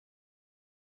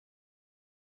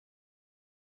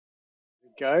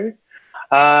Go.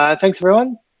 Thanks,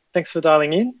 everyone. Thanks for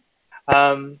dialing in.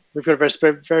 We've got a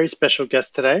very special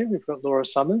guest today. We've got Laura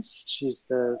Summers. She's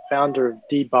the founder of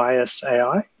Debias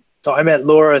AI. So I met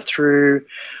Laura through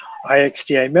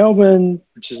IXDA Melbourne,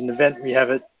 which is an event we have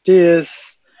at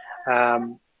Debias.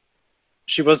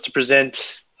 She was to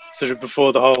present sort of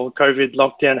before the whole COVID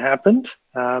lockdown happened,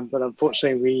 but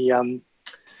unfortunately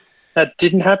that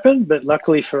didn't happen. But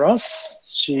luckily for us,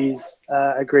 she's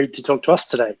agreed to talk to us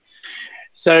today.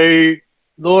 So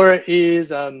Laura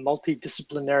is a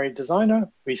multidisciplinary designer,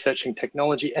 researching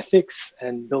technology ethics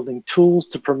and building tools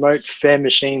to promote fair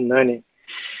machine learning.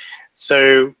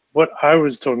 So what I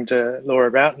was talking to Laura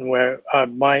about and where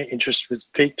my interest was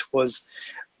piqued was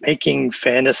making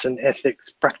fairness and ethics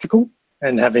practical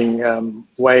and having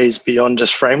ways beyond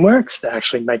just frameworks to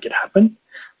actually make it happen.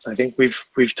 So I think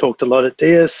we've talked a lot at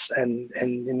Debias and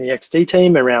in the XD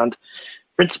team around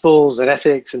principles and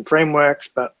ethics and frameworks,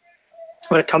 but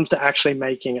when it comes to actually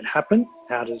making it happen,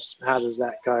 how does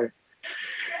that go?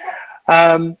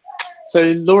 So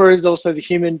Laura is also the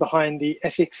human behind the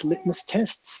ethics litmus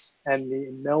tests and the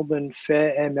Melbourne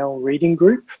Fair ML reading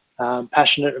group,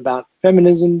 passionate about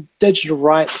feminism, digital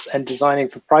rights, and designing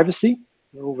for privacy.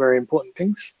 They're all very important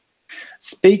things.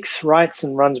 Speaks, writes,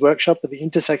 and runs workshop at the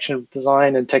intersection of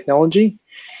design and technology,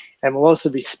 and will also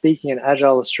be speaking at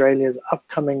Agile Australia's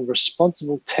upcoming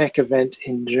Responsible Tech event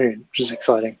in June, which is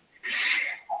exciting.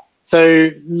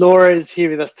 So Laura is here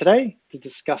with us today to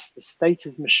discuss the state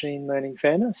of machine learning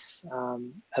fairness.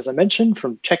 As I mentioned,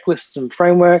 from checklists and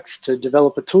frameworks to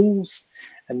developer tools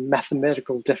and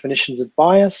mathematical definitions of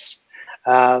bias.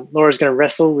 Laura is going to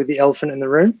wrestle with the elephant in the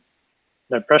room,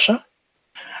 no pressure.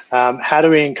 How do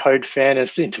we encode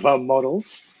fairness into our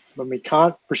models when we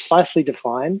can't precisely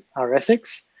define our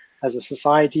ethics as a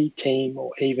society, team,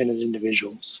 or even as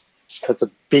individuals? That's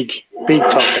a big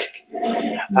topic.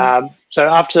 So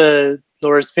after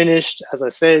Laura's finished, as I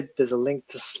said, there's a link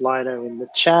to Slido in the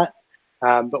chat,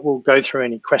 but we'll go through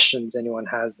any questions anyone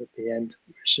has at the end.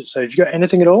 So if you've got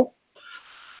anything at all,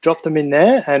 drop them in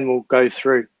there and we'll go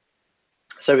through.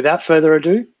 So without further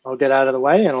ado, I'll get out of the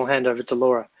way and I'll hand over to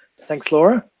Laura. Thanks,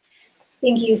 Laura.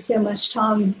 Thank you so much,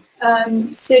 Tom.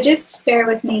 So just bear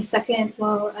with me a second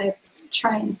while I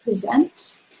try and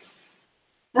present.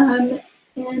 And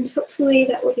hopefully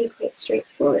that will be quite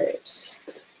straightforward.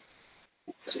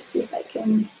 Let's just see if I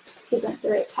can present the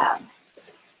right tab.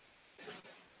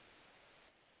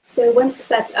 So once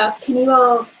that's up, can you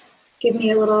all give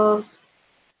me a little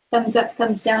thumbs up,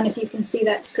 thumbs down if you can see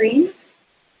that screen?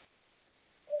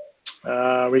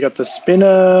 We got the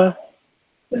spinner.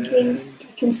 I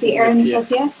can see Aaron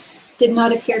says yes. Did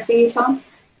not appear for you, Tom?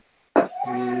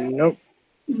 Nope.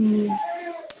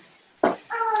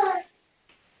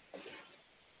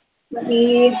 Let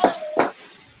me...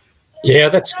 Yeah,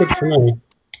 that's good for me.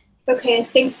 Okay,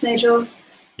 thanks, Nigel.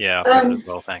 Yeah, I've got it as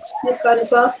well, thanks. You've got it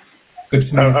as well? Good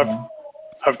for me as well.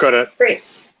 I've got it.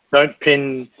 Great. Don't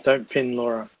pin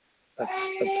Laura. That's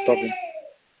the problem.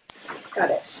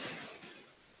 Got it.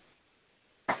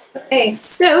 Okay,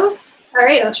 so, all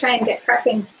right, I'll try and get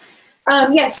cracking.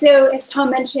 Yeah, so as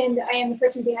Tom mentioned, I am the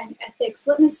person behind ethics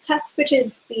litmus tests, which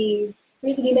is the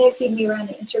reason you may have seen me around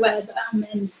the interweb.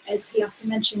 And as he also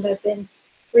mentioned, I've been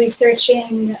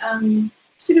researching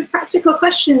sort of practical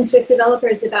questions with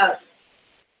developers about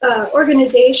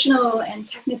organizational and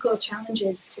technical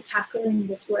challenges to tackling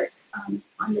this work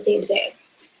on the day-to-day.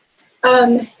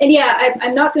 And yeah,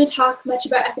 I'm not going to talk much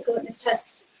about ethical litmus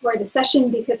tests for the session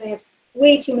because I have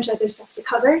way too much other stuff to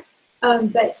cover.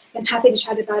 But I'm happy to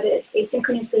chat about it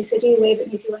asynchronously, so do wave at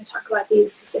me if you want to talk about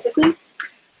these specifically.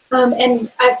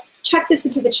 And I've checked this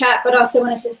into the chat, but also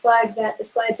wanted to flag that the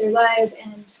slides are live,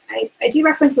 and I do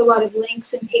reference a lot of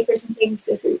links and papers and things,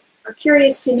 so if you are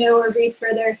curious to know or read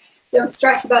further, don't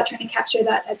stress about trying to capture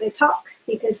that as I talk,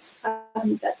 because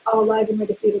that's all live and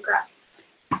ready for you to grab.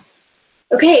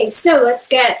 Okay, so let's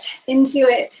get into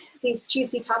it, these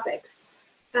juicy topics.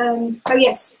 Oh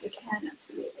yes, I can,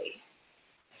 absolutely.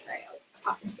 Sorry, I'll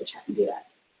pop into the chat and do that.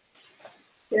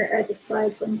 Here are the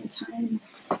slides one more time.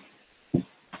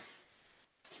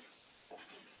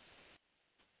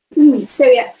 So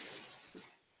yes,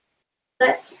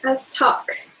 let us talk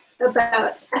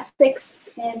about ethics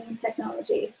in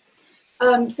technology.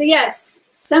 So yes,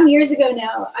 some years ago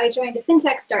now, I joined a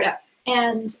fintech startup,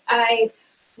 and I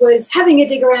was having a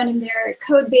dig around in their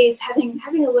code base, having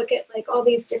a look at like all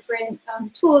these different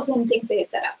tools and things they had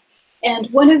set up. And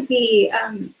one of the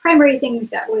primary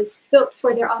things that was built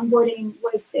for their onboarding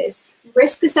was this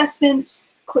risk assessment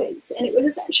quiz, and it was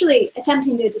essentially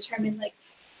attempting to determine like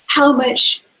how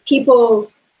much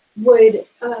people would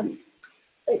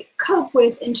like cope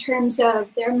with in terms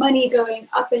of their money going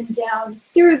up and down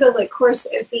through the like course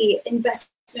of the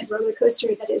investment roller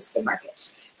coaster that is the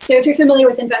market. So if you're familiar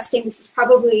with investing, this is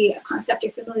probably a concept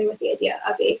you're familiar with, the idea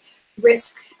of a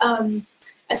risk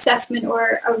assessment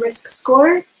or a risk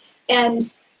score. And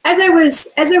as I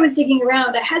was digging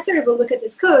around, I had sort of a look at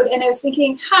this code, and I was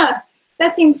thinking,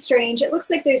 that seems strange. It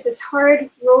looks like there's this hard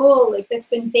rule like that's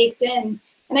been baked in.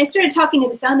 And I started talking to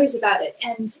the founders about it,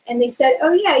 and they said,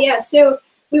 oh yeah. So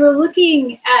we were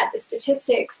looking at the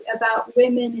statistics about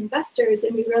women investors,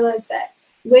 and we realized that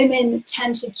women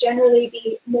tend to generally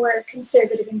be more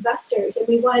conservative investors, and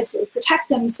we wanted to protect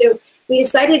them. So we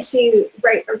decided to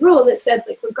write a rule that said,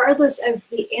 like, regardless of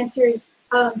the answers,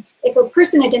 if a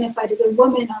person identified as a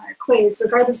woman on our quiz,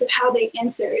 regardless of how they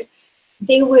answered,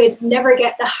 they would never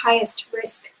get the highest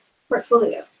risk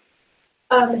portfolio.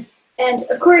 And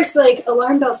of course, like,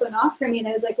 alarm bells went off for me, and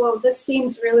I was like, well, this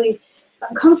seems really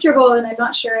uncomfortable, and I'm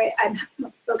not sure I'm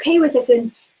okay with this.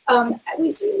 And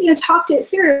we talked it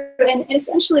through, and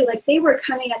essentially, like, they were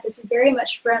coming at this very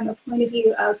much from a point of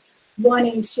view of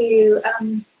wanting to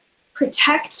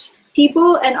protect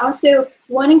people and also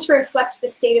wanting to reflect the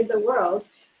state of the world.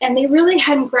 And they really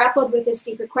hadn't grappled with this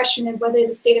deeper question of whether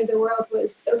the state of the world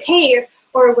was okay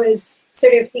or was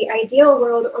sort of the ideal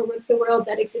world, or was the world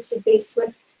that existed based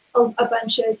with a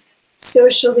bunch of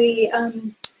socially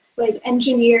like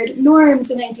engineered norms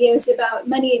and ideas about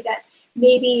money that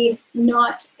maybe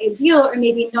not ideal or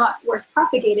maybe not worth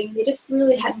propagating. They just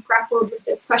really hadn't grappled with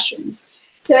those questions.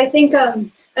 So I think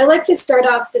I like to start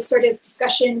off this sort of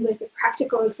discussion with a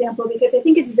practical example, because I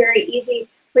think it's very easy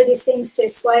for these things to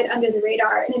slide under the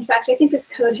radar. And in fact, I think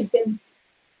this code had been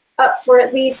up for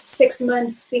at least 6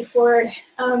 months before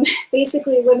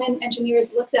basically women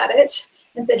engineers looked at it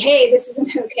and said, hey, this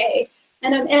isn't okay.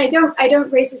 And I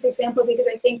don't raise this example because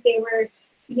I think they were,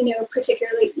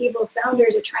 particularly evil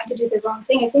founders or trying to do the wrong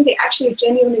thing. I think they actually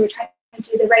genuinely were trying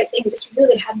to do the right thing. They just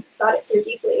really hadn't thought it through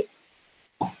deeply.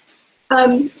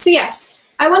 So yes,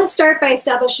 I want to start by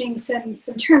establishing some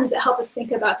terms that help us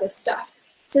think about this stuff.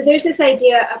 So there's this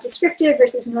idea of descriptive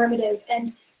versus normative.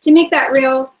 And to make that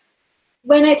real,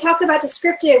 when I talk about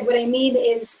descriptive, what I mean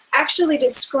is actually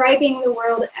describing the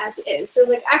world as it is. So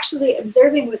like actually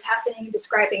observing what's happening and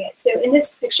describing it. So in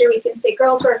this picture, we can say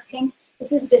girls wear pink.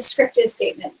 This is a descriptive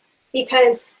statement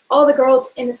because all the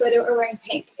girls in the photo are wearing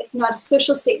pink. It's not a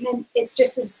social statement. It's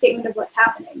just a statement of what's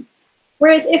happening.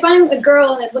 Whereas if I'm a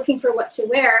girl and I'm looking for what to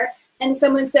wear, and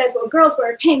someone says, well, girls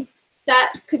wear pink,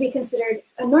 that could be considered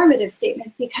a normative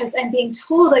statement because I'm being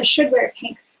told I should wear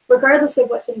pink, regardless of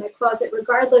what's in my closet,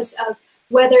 regardless of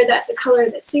whether that's a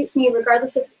color that suits me,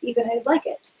 regardless of even I like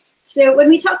it. So when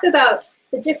we talk about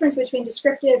the difference between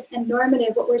descriptive and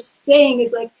normative, what we're saying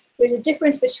is like there's a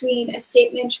difference between a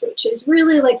statement which is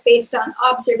really like based on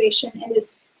observation and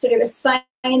is sort of a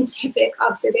scientific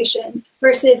observation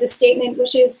versus a statement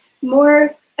which is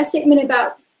more a statement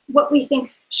about what we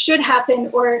think should happen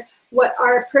or what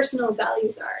our personal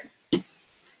values are.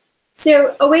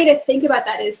 So a way to think about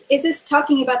that is this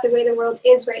talking about the way the world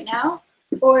is right now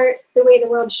or the way the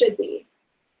world should be?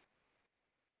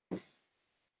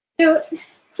 So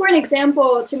for an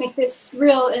example, to make this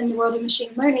real in the world of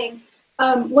machine learning,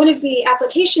 one of the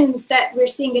applications that we're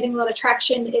seeing getting a lot of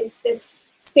traction is this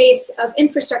space of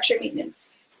infrastructure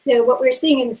maintenance. So what we're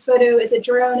seeing in this photo is a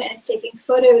drone, and it's taking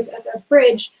photos of a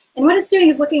bridge. And what it's doing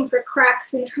is looking for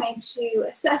cracks and trying to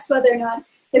assess whether or not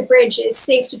the bridge is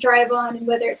safe to drive on and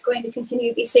whether it's going to continue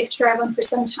to be safe to drive on for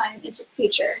some time into the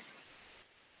future.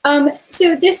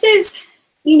 So this is,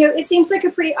 it seems like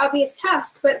a pretty obvious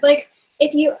task, but like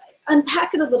if you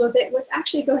unpack it a little bit, what's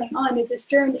actually going on is this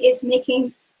drone is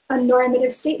making a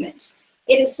normative statement.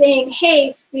 It is saying,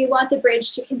 hey, we want the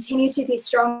bridge to continue to be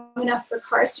strong enough for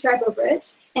cars to drive over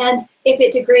it. And if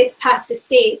it degrades past a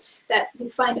state that we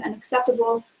find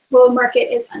unacceptable, we'll mark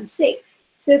it as unsafe.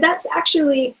 So that's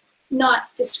actually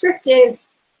not descriptive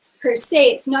per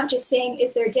se. It's not just saying,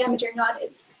 is there damage or not?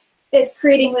 It's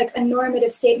creating like a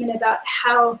normative statement about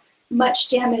how much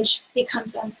damage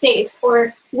becomes unsafe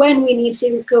or when we need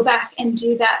to go back and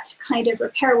do that kind of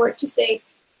repair work to say,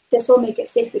 this will make it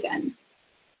safe again.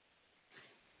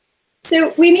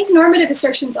 So we make normative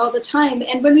assertions all the time,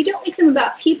 and when we don't make them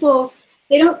about people,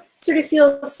 they don't sort of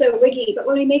feel so wiggy, but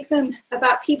when we make them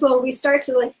about people, we start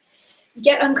to like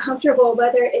get uncomfortable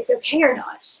whether it's okay or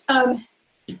not.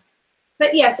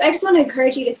 But yes, I just want to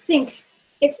encourage you to think,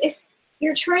 if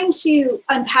you're trying to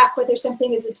unpack whether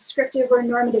something is a descriptive or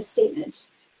normative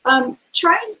statement,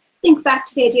 try and think back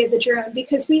to the idea of the drone,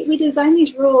 because we design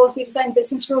these rules, we design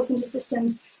business rules into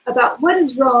systems about what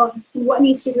is wrong and what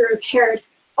needs to be repaired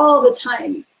all the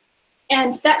time.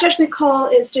 And that judgment call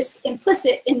is just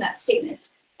implicit in that statement.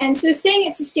 And so saying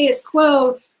it's a status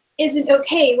quo isn't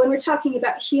okay when we're talking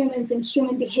about humans and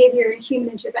human behavior and human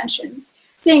interventions.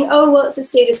 Saying, oh, well, it's a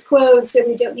status quo, so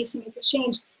we don't need to make a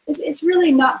change, it's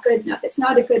really not good enough. It's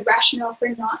not a good rationale for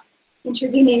not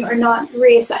intervening or not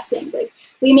reassessing. Like,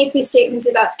 we make these statements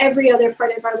about every other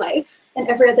part of our life and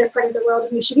every other part of the world,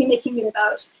 and we should be making it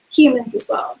about humans as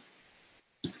well.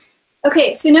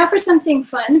 Okay, so now for something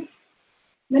fun.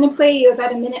 I'm going to play you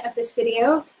about a minute of this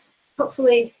video.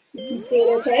 Hopefully you can see it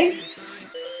okay.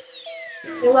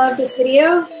 I love this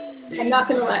video. I'm not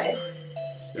going to lie.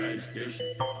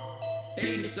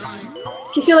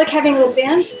 If you feel like having a little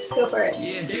dance, go for it.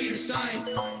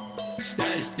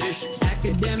 Statisticians,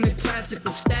 academic,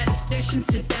 classical statisticians,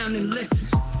 sit down and listen.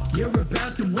 You're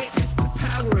about to witness the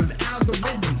power of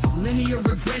algorithms. Linear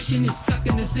regression is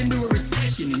sucking us into a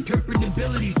recession.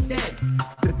 Interpretability's dead.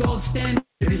 The gold standard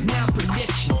is now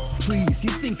prediction. Please,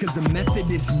 you think because a method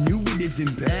is new, it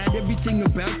isn't bad? Everything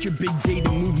about your big data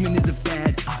movement is a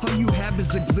fad. All you have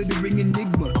is a glittering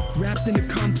enigma, wrapped in a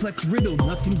complex riddle.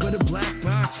 Nothing but a black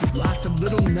box with lots of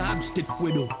little knobs to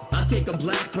twiddle. I'll take a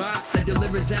black box that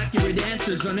delivers accurate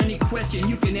answers on any question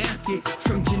you can ask it.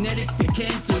 From genetics to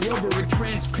cancer, over a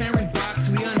transparent box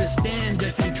we understand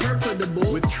that's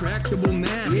interpretable with tractable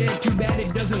math. Yeah, too bad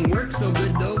it doesn't work so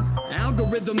good though.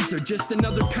 Algorithms are just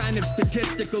another kind of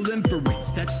statistical inference.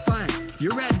 That's fine.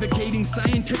 You're advocating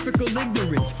scientifical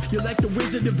ignorance. You're like the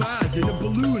Wizard of Oz in a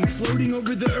balloon floating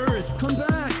over the earth. Come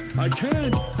back. I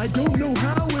can't. I don't know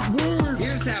how it works.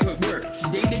 Here's how it works.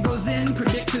 Data goes in,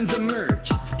 predictions emerge.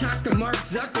 Talk to Mark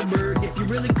Zuckerberg if you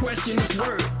really question its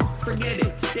worth. Forget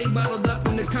it. Stay bottled up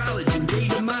in the college and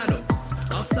data model.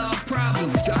 I'll solve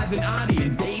problems, drive an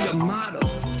audience, data model.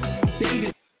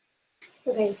 Data.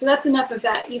 Okay, so that's enough of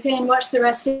that. You can watch the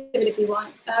rest of it if you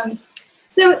want.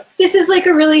 So this is like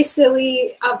a really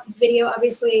silly video,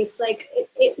 obviously. It's like,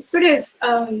 it sort of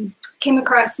came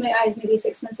across my eyes maybe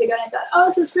 6 months ago, and I thought, oh,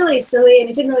 this is really silly, and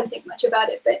I didn't really think much about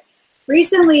it. But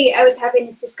recently I was having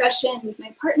this discussion with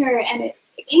my partner, and it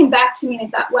came back to me, and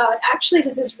I thought, wow, it actually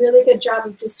does this really good job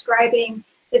of describing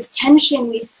this tension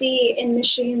we see in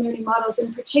machine learning models,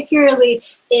 and particularly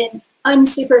in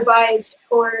unsupervised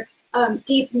or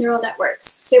deep neural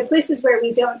networks. So places where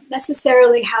we don't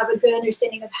necessarily have a good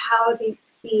understanding of how the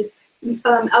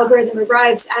algorithm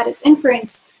arrives at its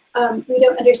inference. We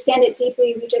don't understand it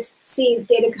deeply. We just see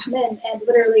data come in and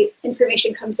literally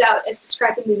information comes out as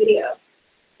described in the video.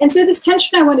 And so this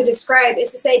tension I want to describe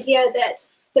is this idea that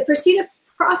the pursuit of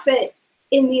profit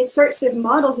in these sorts of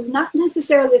models is not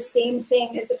necessarily the same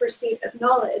thing as the pursuit of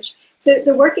knowledge. So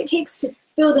the work it takes to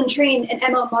build and train an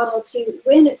ML model to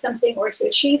win at something or to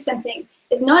achieve something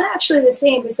is not actually the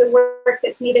same as the work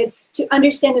that's needed to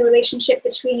understand the relationship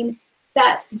between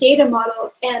that data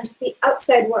model and the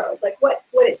outside world, like what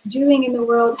it's doing in the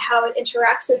world, how it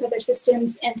interacts with other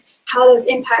systems, and how those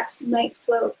impacts might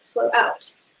flow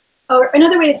out. Or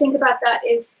another way to think about that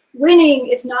is winning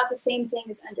is not the same thing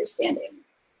as understanding.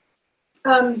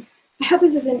 I hope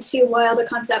this isn't too wild a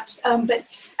concept, but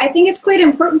I think it's quite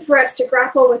important for us to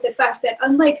grapple with the fact that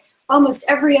unlike almost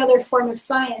every other form of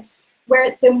science,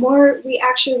 where the more we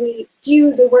actually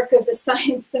do the work of the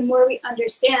science, the more we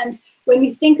understand, when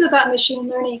we think about machine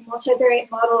learning, multivariate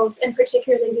models, and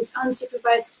particularly these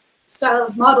unsupervised style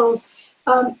of models,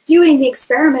 doing the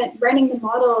experiment, running the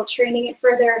model, training it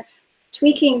further,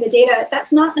 tweaking the data,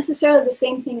 that's not necessarily the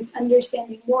same thing as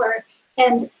understanding more.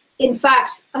 And in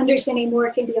fact, understanding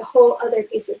more can be a whole other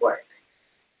piece of work.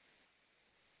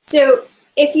 So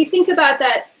if you think about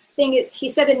that thing he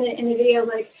said in the video,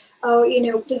 like, oh, you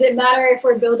know, does it matter if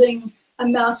we're building a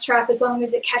mousetrap as long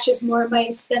as it catches more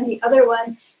mice than the other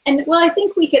one? And well, I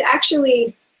think we could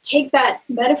actually take that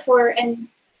metaphor and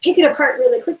pick it apart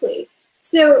really quickly.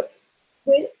 So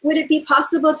would it be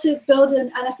possible to build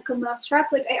an unethical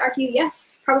mousetrap? Like, I argue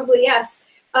yes, probably yes.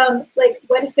 Like,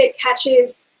 what if it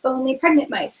catches only pregnant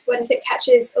mice? What if it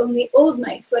catches only old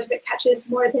mice? What if it catches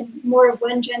more of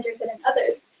one gender than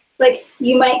another? Like,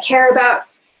 you might care about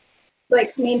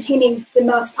like maintaining the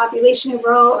mouse population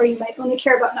overall, or you might only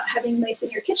care about not having mice in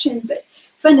your kitchen. But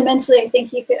fundamentally, I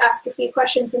think you could ask a few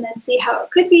questions and then see how it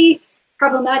could be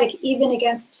problematic, even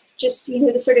against just, you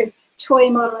know, the sort of toy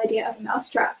model idea of a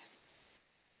mousetrap.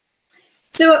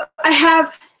 So I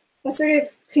have a sort of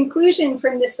conclusion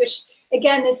from this, which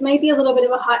again, this might be a little bit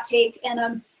of a hot take,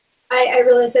 and I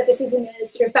realize that this isn't a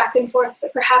sort of back and forth,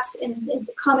 but perhaps in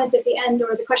the comments at the end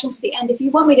or the questions at the end, if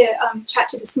you want me to chat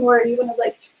to this more, you want to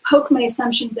like poke my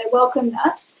assumptions, I welcome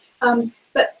that.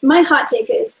 But my hot take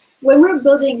is, when we're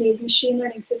building these machine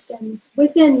learning systems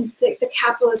within the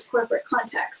capitalist corporate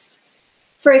context,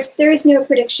 First, there is no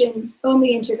prediction,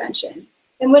 only intervention.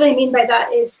 And what I mean by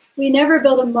that is we never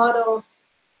build a model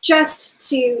just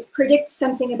to predict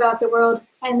something about the world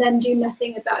and then do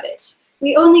nothing about it.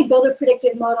 We only build a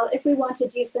predictive model if we want to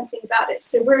do something about it.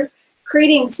 So we're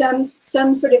creating some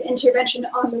sort of intervention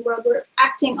on the world. We're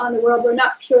acting on the world. We're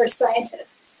not pure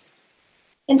scientists.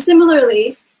 And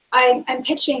similarly, I'm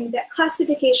pitching that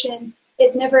classification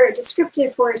is never a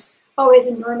descriptive force, always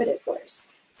a normative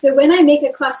force. So when I make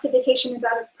a classification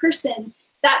about a person,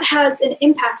 that has an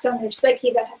impact on their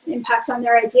psyche, that has an impact on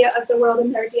their idea of the world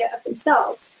and their idea of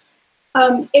themselves.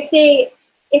 If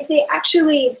they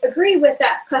actually agree with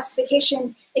that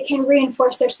classification, it can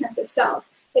reinforce their sense of self.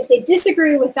 If they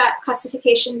disagree with that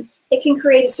classification, it can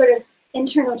create a sort of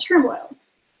internal turmoil.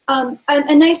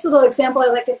 A nice little example I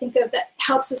like to think of that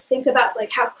helps us think about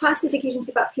like how classifications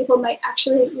about people might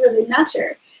actually really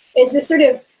matter is this sort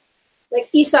of like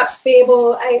Aesop's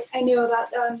fable I know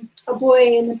about a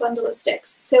boy and the bundle of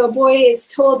sticks. So a boy is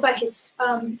told by his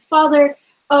father,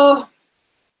 oh,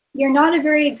 you're not a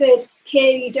very good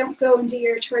kid, you don't go and do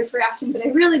your chores very often, but I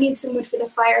really need some wood for the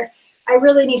fire. I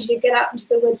really need you to get out into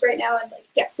the woods right now and like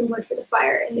get some wood for the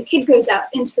fire. And the kid goes out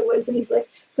into the woods and he's like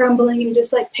grumbling and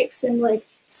just like picks some like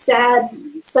sad,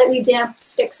 slightly damp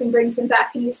sticks and brings them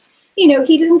back. And he's, you know,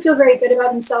 he doesn't feel very good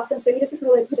about himself, and so he doesn't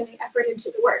really put any effort into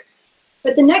the work.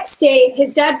 But the next day,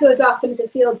 his dad goes off into the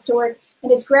fields to work,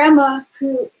 and his grandma,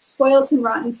 who spoils him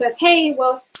rotten, says, hey,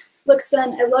 well, look,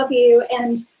 son, I love you,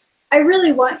 and I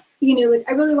really want, you know, like,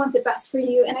 I really want the best for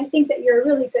you, and I think that you're a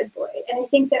really good boy, and I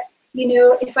think that, you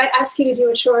know, if I ask you to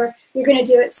do a chore, you're going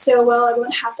to do it so well, I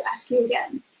won't have to ask you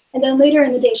again. And then later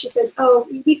in the day, she says, oh,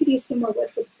 we could use some more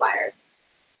wood for the fire.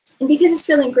 And because he's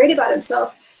feeling great about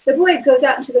himself, the boy goes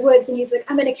out into the woods, and he's like,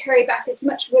 I'm going to carry back as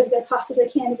much wood as I possibly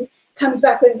can. And he comes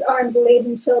back with his arms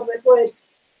laden filled with wood.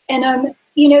 And,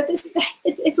 you know,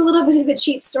 it's a little bit of a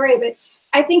cheap story, but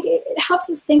I think it helps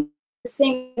us think this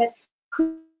thing that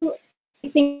who we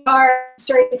think our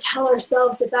story to tell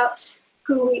ourselves about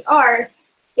who we are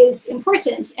is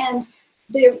important. And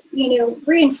the, you know,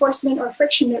 reinforcement or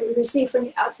friction that we receive from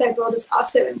the outside world is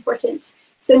also important.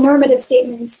 So normative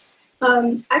statements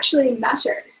actually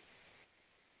matter.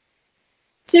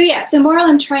 So yeah, the moral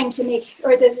I'm trying to make,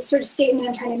 or the sort of statement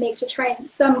I'm trying to make to try and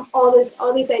sum all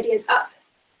these ideas up,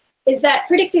 is that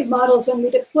predictive models, when we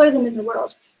deploy them in the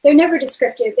world, they're never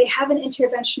descriptive. They have an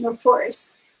interventional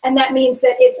force, and that means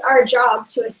that it's our job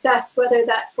to assess whether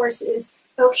that force is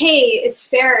okay, is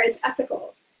fair, is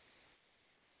ethical.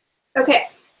 Okay,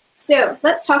 so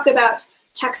let's talk about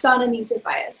taxonomies of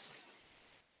bias.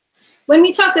 When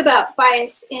we talk about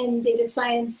bias in data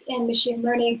science and machine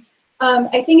learning,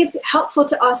 I think it's helpful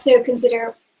to also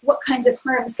consider what kinds of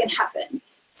harms can happen.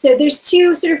 So there's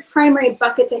two sort of primary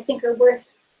buckets I think are worth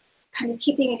kind of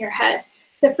keeping in your head.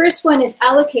 The first one is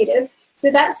allocative.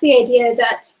 So that's the idea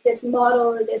that this model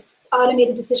or this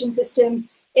automated decision system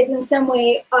is in some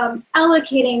way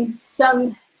allocating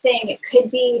something. It could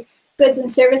be goods and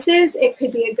services. It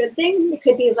could be a good thing. It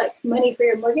could be like money for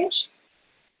your mortgage.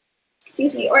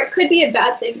 Excuse me. Or it could be a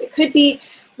bad thing. It could be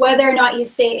whether or not you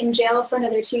stay in jail for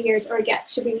another 2 years or get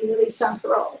to be released on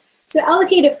parole. So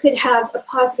allocative could have a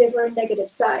positive or a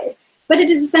negative side, but it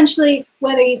is essentially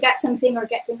whether you get something or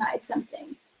get denied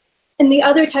something. And the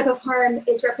other type of harm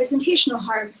is representational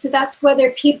harm. So that's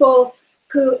whether people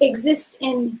who exist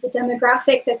in the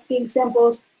demographic that's being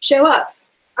sampled show up.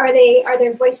 Are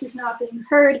their voices not being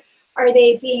heard? Are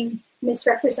they being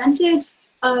misrepresented?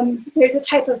 There's a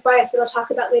type of bias that I'll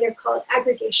talk about later called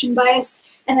aggregation bias,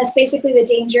 and that's basically the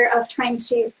danger of trying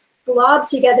to glob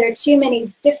together too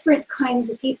many different kinds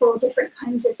of people, different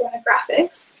kinds of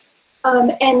demographics,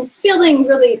 and failing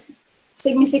really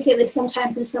significantly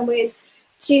sometimes in some ways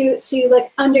to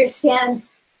like understand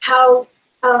how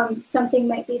something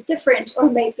might be different or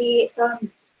might be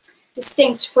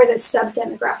distinct for this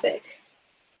sub-demographic.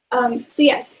 So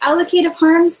yes, allocative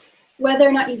harms, whether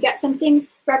or not you get something,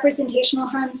 representational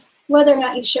harms, whether or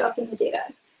not you show up in the data.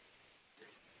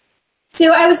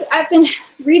 So I've been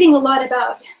reading a lot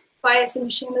about bias in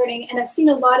machine learning, and I've seen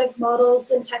a lot of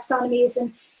models and taxonomies,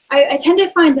 and I tend to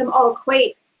find them all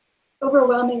quite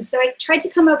overwhelming. So I tried to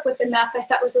come up with a map I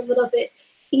thought was a little bit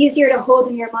easier to hold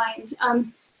in your mind.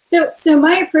 So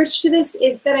my approach to this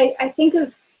is that I think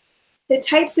of the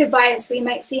types of bias we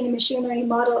might see in a machine learning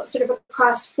model sort of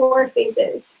across 4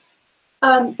 phases.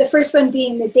 The first one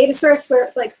being the data source,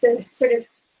 where like the sort of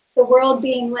the world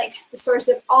being like the source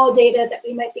of all data that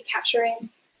we might be capturing,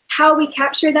 how we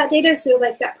capture that data, so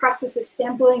like that process of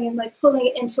sampling and like pulling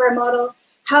it into our model,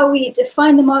 how we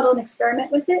define the model and experiment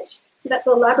with it, so that's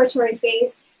a laboratory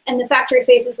phase, and the factory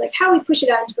phase is like how we push it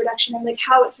out into production and like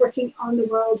how it's working on the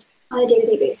world on a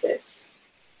day-to-day basis.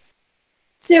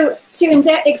 So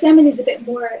to examine these a bit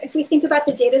more, if we think about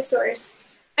the data source,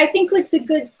 I think like the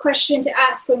good question to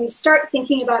ask when we start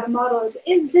thinking about a model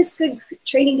is this good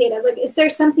training data? Like, is there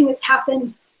something that's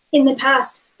happened in the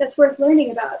past that's worth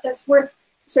learning about, that's worth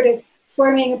sort of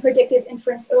forming a predictive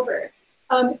inference over?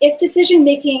 If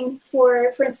decision-making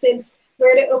for instance,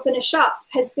 where to open a shop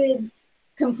has been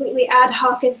completely ad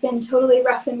hoc, has been totally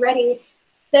rough and ready,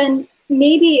 then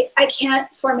maybe I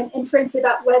can't form an inference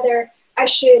about whether I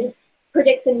should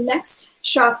predict the next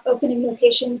shop opening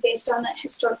location based on that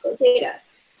historical data.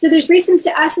 So there's reasons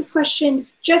to ask this question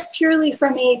just purely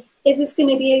from a, is this going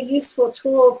to be a useful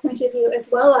tool point of view, as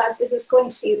well as, is this going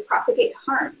to propagate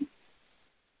harm?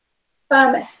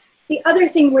 The other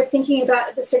thing we're thinking about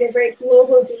at the sort of very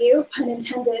global view, pun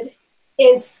intended,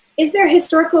 is there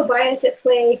historical bias at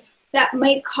play that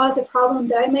might cause a problem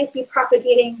that I might be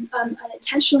propagating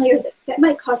unintentionally, or that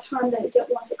might cause harm that I don't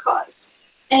want to cause?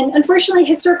 And unfortunately,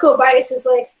 historical bias is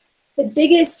like the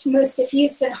biggest, most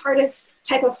diffuse and hardest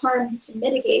type of harm to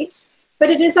mitigate, but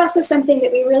it is also something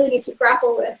that we really need to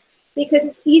grapple with, because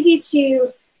it's easy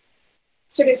to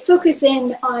sort of focus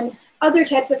in on other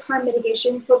types of harm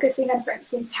mitigation, focusing on, for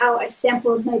instance, how I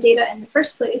sampled my data in the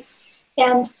first place.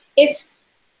 And if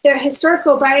the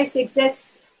historical bias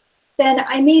exists, then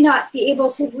I may not be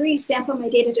able to resample my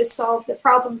data to solve the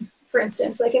problem. For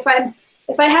instance, like if I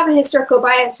have a historical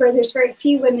bias where there's very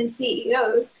few women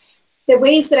CEOs, the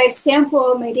ways that I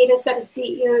sample my data set of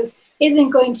CEOs isn't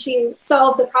going to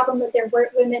solve the problem that there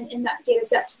weren't women in that data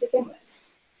set to begin with.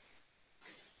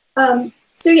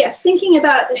 So yes, thinking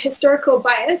about the historical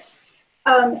bias,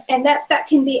 and that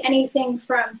can be anything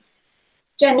from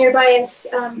gender bias,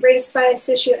 race bias,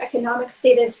 socioeconomic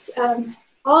status,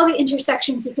 all the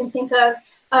intersections you can think of.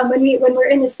 When we're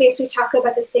in the space, we talk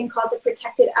about this thing called the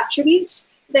protected attribute.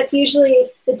 That's usually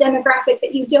the demographic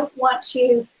that you don't want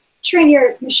to train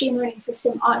your machine learning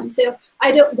system on. So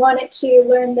I don't want it to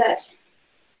learn that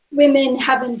women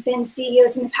haven't been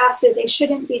CEOs in the past, so they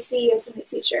shouldn't be CEOs in the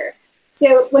future.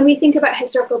 So when we think about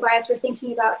historical bias, we're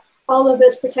thinking about all of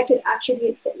those protected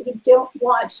attributes that we don't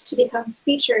want to become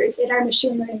features in our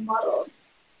machine learning model.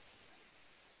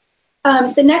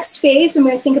 The next phase when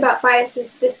we think about bias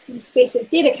is this space of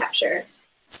data capture.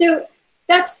 So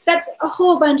that's a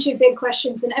whole bunch of big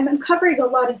questions, and I'm covering a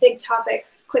lot of big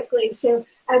topics quickly, so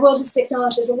I will just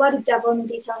acknowledge there's a lot of devil in the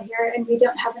detail here, and we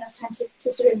don't have enough time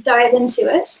to sort of dive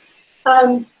into it.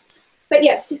 But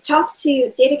yes, to talk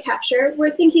to data capture,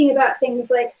 we're thinking about things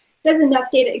like, does enough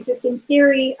data exist in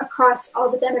theory across all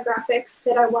the demographics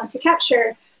that I want to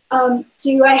capture?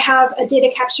 Do I have a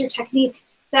data capture technique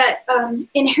that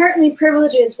inherently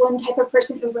privileges one type of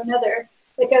person over another?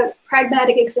 Like a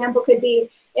pragmatic example could be,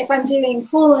 if I'm doing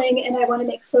polling and I want to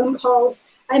make phone calls,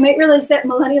 I might realize that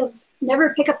millennials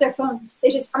never pick up their phones. They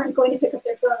just aren't going to pick up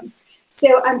their phones.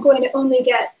 So I'm going to only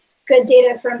get good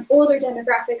data from older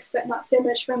demographics, but not so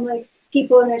much from like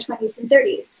people in their 20s and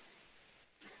 30s.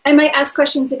 I might ask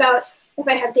questions about if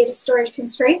I have data storage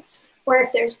constraints, or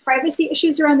if there's privacy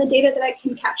issues around the data that I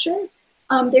can capture.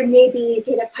 There may be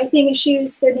data piping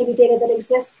issues. There may be data that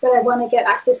exists, but I want to get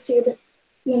access to, but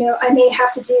I may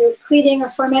have to do cleaning or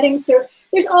formatting. So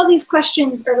there's all these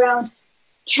questions around,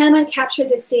 can I capture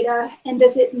this data, and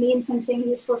does it mean something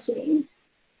useful to me?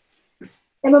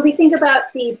 And when we think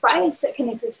about the bias that can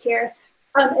exist here,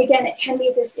 again, it can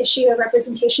be this issue of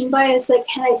representation bias. Like,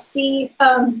 can I see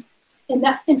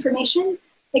enough information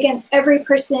against every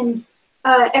person,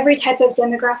 every type of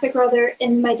demographic rather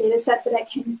in my data set that I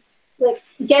can like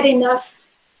get enough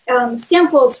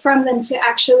samples from them to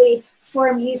actually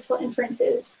form useful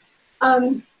inferences?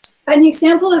 An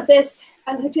example of this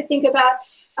I like to think about,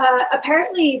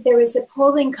 apparently there was a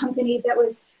polling company that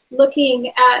was looking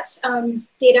at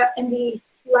data in the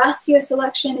last US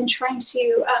election and trying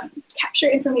to capture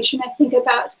information, I think,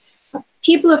 about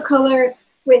people of color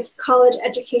with college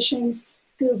educations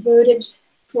who voted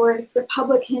for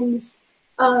Republicans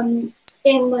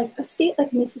in like a state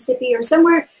like Mississippi or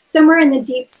somewhere in the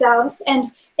deep South, and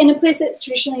in a place that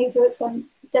traditionally votes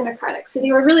Democratic. So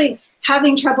they were really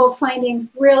having trouble finding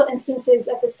real instances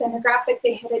of this demographic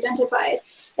they had identified.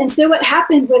 And so what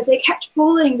happened was they kept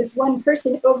polling this one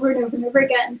person over and over and over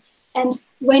again. And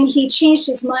when he changed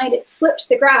his mind, it flipped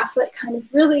the graph like kind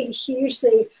of really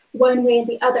hugely one way and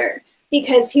the other,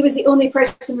 because he was the only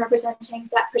person representing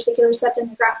that particular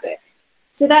subdemographic.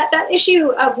 So that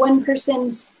issue of one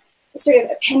person's sort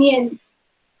of opinion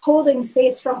holding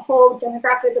space for a whole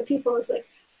demographic of people is like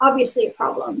obviously a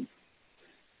problem.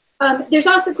 There's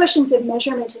also questions of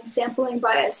measurement and sampling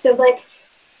bias. So like,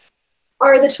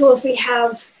 are the tools we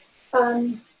have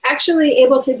actually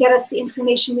able to get us the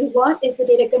information we want? Is the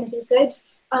data going to be good?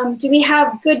 Do we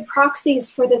have good proxies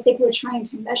for the thing we're trying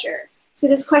to measure? So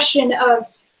this question of,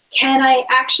 can I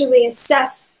actually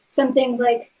assess something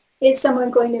like, is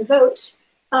someone going to vote?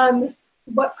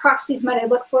 What proxies might I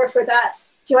look for that?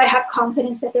 Do I have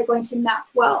confidence that they're going to map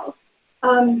well?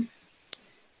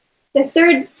 The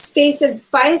third space of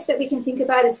bias that we can think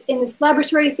about is in this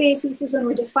laboratory phase. So this is when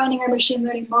we're defining our machine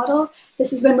learning model.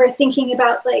 This is when we're thinking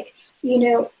about, like, you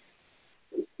know,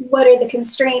 what are the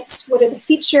constraints? What are the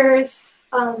features?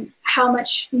 How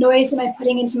much noise am I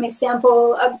putting into my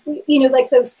sample? You know, like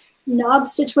those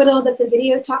knobs to twiddle that the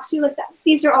video talked to, like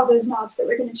these are all those knobs that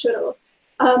we're going to twiddle.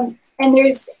 And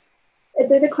there's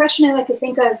the question I like to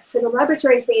think of for the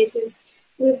laboratory phase is,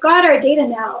 we've got our data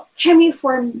now. Can we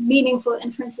form meaningful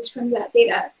inferences from that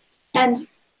data? And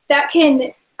that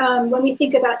can, when we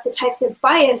think about the types of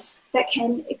bias that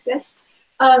can exist,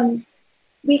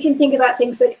 we can think about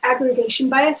things like aggregation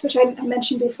bias, which I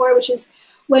mentioned before, which is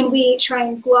when we try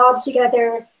and glob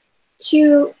together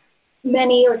too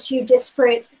many or too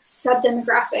disparate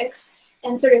subdemographics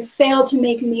and sort of fail to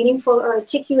make meaningful or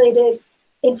articulated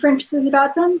inferences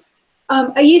about them.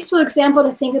 A useful example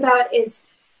to think about is,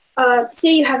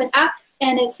 say you have an app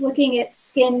and it's looking at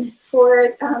skin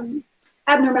for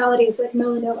abnormalities like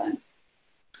melanoma.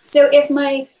 So if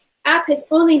my app has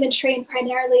only been trained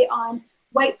primarily on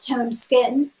white toned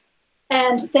skin,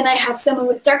 and then I have someone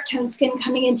with dark toned skin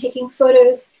coming in, taking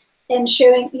photos and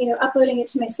showing, you know, uploading it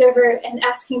to my server and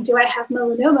asking, do I have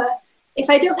melanoma? If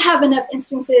I don't have enough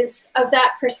instances of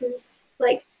that person's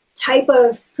like type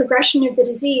of progression of the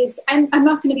disease, I'm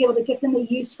not going to be able to give them a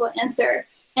useful answer.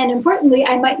 And importantly,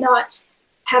 I might not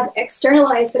have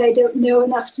externalized that I don't know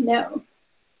enough to know.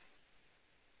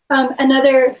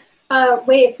 Another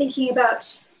way of thinking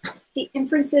about the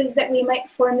inferences that we might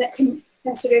form that can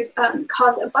sort of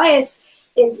cause a bias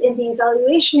is in the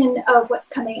evaluation of what's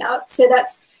coming out. So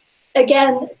that's,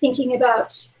 again, thinking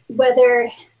about whether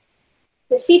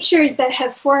the features that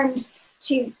have formed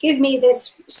to give me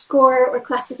this score or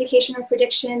classification or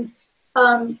prediction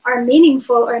are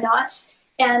meaningful or not,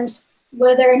 and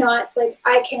whether or not, like,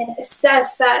 I can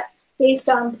assess that based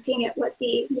on looking at what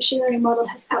the machine learning model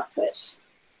has output.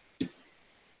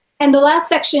 And the last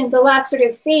section, the last sort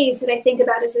of phase that I think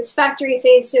about is this factory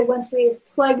phase. So once we've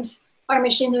plugged our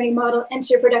machine learning model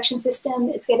into a production system,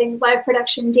 it's getting live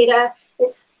production data,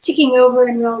 it's ticking over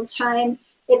in real time,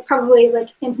 it's probably like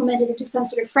implemented into some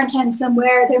sort of front end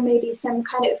somewhere, there may be some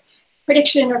kind of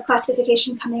prediction or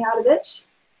classification coming out of it.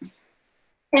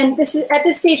 And this is, at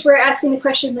this stage, we're asking the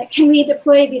question, like, can we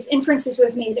deploy these inferences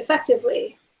we've made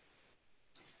effectively?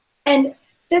 And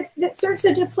the sorts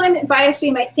of deployment bias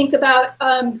we might think about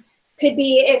could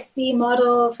be if the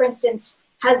model, for instance,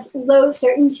 has low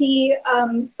certainty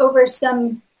over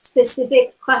some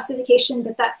specific classification,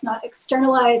 but that's not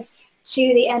externalized to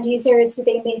the end user. So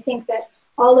they may think that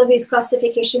all of these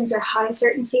classifications are high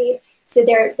certainty, so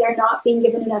they're not being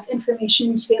given enough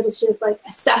information to be able to, like,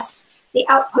 assess the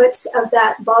outputs of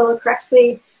that model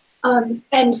correctly.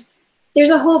 And there's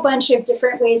a whole bunch of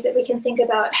different ways that we can think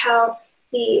about how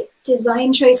the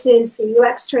design choices, the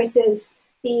UX choices,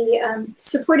 the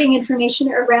supporting information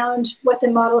around what the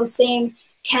model is saying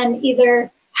can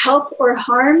either help or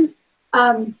harm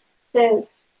the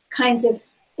kinds of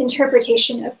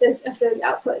interpretation of those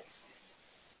outputs.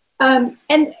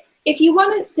 And if you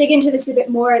want to dig into this a bit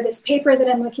more, this paper that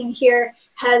I'm looking here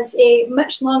has a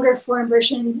much longer form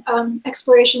version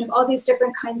exploration of all these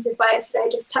different kinds of bias that I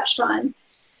just touched on.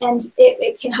 And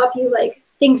it can help you, like,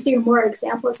 think through more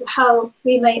examples of how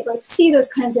we might, like, see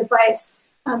those kinds of bias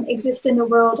exist in the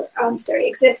world,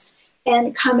 exist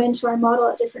and come into our model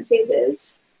at different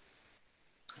phases.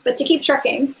 But to keep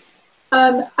trucking,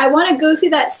 I want to go through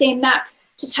that same map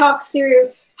to talk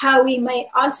through how we might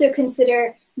also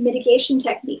consider mitigation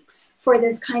techniques for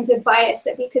those kinds of bias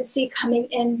that we could see coming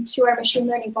into our machine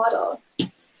learning model.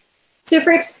 So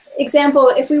for example,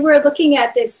 if we were looking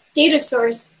at this data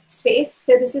source space,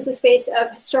 so this is a space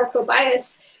of historical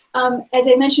bias, as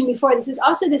I mentioned before, this is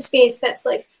also the space that's,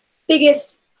 like,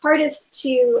 biggest, hardest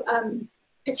to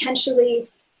potentially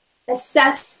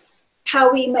assess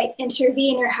how we might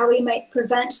intervene or how we might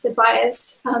prevent the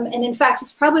bias. And in fact,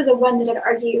 it's probably the one that I'd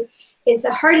argue is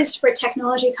the hardest for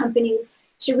technology companies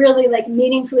to really, like,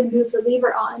 meaningfully move the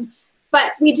lever on.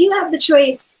 But we do have the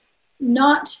choice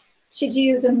not to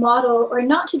do the model or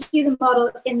not to do the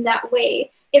model in that way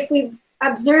if we've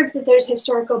observed that there's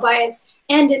historical bias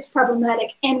and it's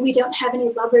problematic and we don't have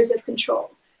any levers of control.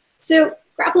 So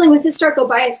grappling with historical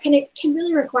bias can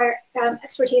really require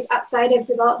expertise outside of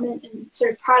development and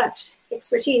sort of product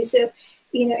expertise. So,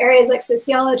 you know, areas like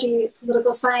sociology,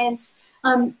 political science,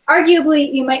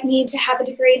 Arguably, you might need to have a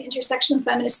degree in intersectional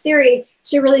feminist theory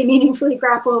to really meaningfully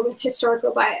grapple with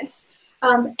historical bias.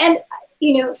 And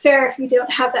fair if you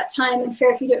don't have that time, and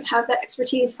fair if you don't have that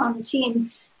expertise on the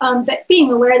team. But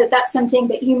being aware that that's something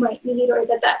that you might need, or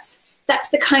that that's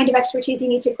the kind of expertise you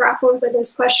need to grapple with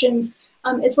those questions,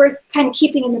 is worth kind of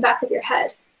keeping in the back of your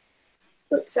head.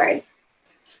 Oops, sorry.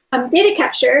 Data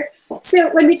capture.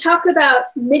 So when we talk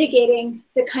about mitigating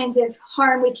the kinds of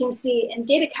harm we can see in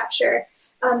data capture,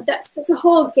 that's a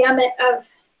whole gamut of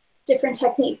different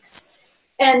techniques.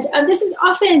 And this is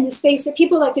often the space that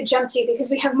people like to jump to because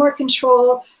we have more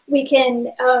control. We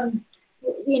can,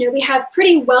 we have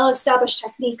pretty well-established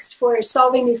techniques for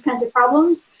solving these kinds of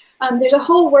problems. There's a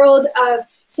whole world of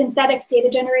synthetic data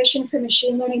generation for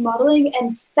machine learning modeling,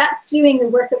 and that's doing the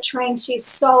work of trying to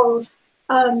solve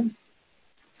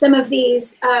some of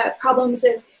these problems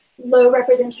of low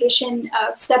representation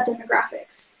of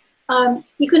subdemographics.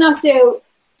 You can also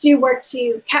do work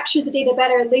to capture the data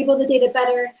better, label the data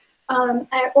better,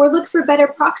 or look for better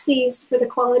proxies for the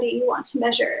quality you want to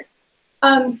measure.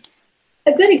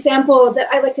 A good example that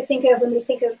I like to think of when we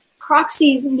think of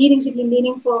proxies needing to be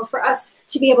meaningful for us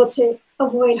to be able to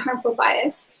avoid harmful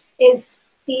bias is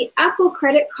the Apple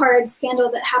credit card scandal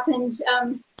that happened,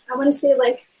 I want to say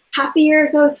like half a year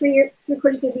ago,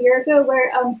 three-quarters of a year ago,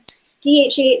 where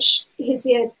DHH, he's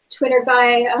a Twitter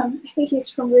guy, I think he's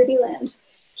from Rubyland,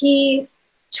 he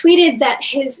tweeted that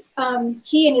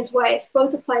he and his wife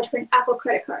both applied for an Apple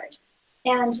credit card.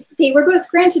 And they were both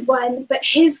granted one, but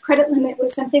his credit limit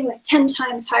was something like 10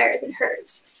 times higher than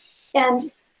hers. And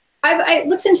I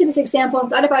looked into this example and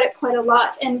thought about it quite a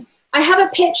lot. And I have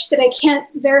a pitch that I can't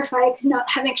verify, I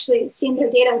haven't actually seen their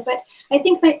data, but I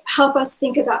think might help us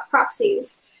think about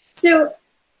proxies. So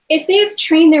if they've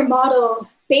trained their model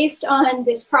based on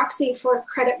this proxy for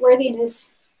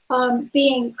creditworthiness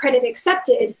being credit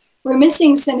accepted, we're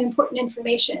missing some important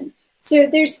information. So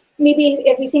there's maybe,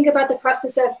 if we think about the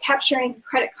process of capturing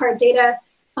credit card data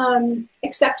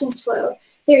acceptance flow,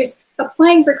 there's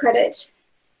applying for credit,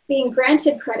 being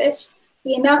granted credit,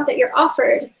 the amount that you're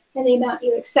offered, and the amount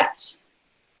you accept.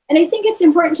 And I think it's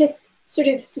important to sort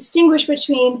of distinguish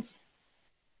between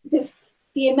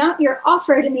the amount you're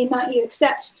offered and the amount you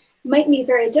accept might be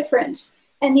very different.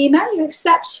 And the amount you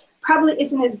accept probably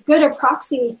isn't as good a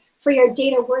proxy for your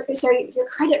your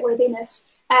credit worthiness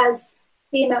as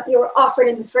the amount you were offered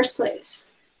in the first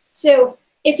place. So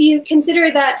if you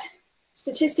consider that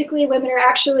statistically women are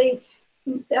actually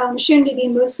shown to be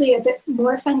mostly a bit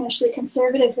more financially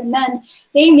conservative than men,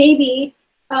 they may be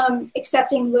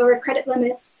accepting lower credit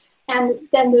limits, and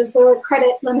then those lower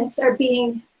credit limits are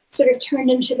being sort of turned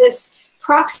into this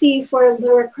proxy for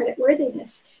lower credit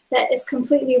worthiness that is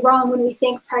completely wrong when we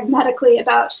think pragmatically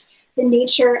about the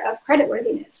nature of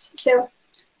creditworthiness. So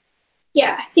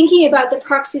yeah, thinking about the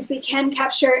proxies we can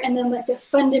capture and then like the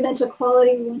fundamental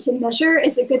quality we want to measure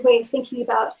is a good way of thinking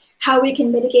about how we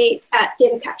can mitigate at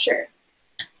data capture.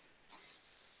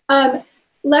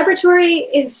 Laboratory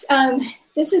is,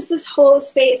 this is this whole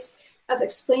space of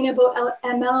explainable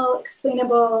ML,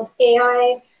 explainable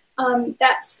AI.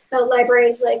 That's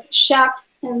libraries like SHAP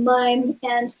and LIME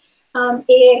and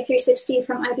AA360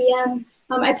 from IBM.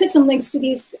 I put some links to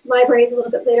these libraries a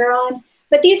little bit later on,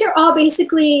 but these are all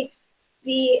basically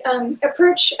the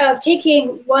approach of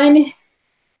taking one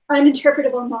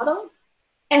uninterpretable model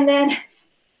and then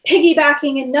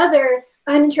piggybacking another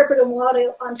uninterpretable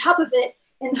model on top of it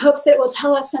in the hopes that it will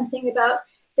tell us something about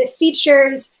the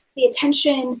features, the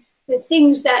attention, the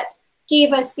things that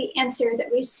gave us the answer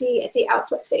that we see at the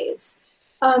output phase.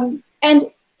 And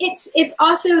it's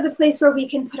also the place where we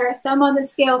can put our thumb on the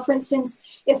scale, for instance,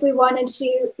 if we wanted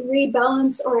to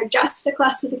rebalance or adjust a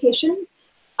classification.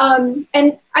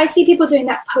 And I see people doing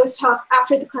that post hoc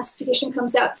after the classification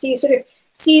comes out. So you sort of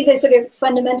see the sort of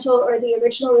fundamental or the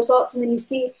original results, and then you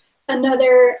see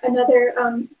another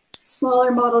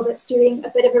smaller model that's doing a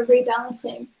bit of a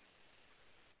rebalancing.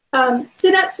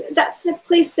 So that's the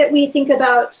place that we think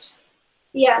about,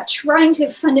 yeah, trying to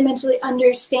fundamentally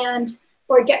understand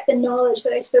or get the knowledge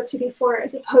that I spoke to before,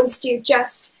 as opposed to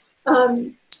just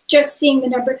seeing the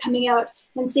number coming out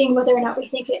and seeing whether or not we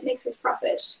think it makes us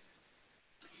profit.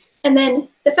 And then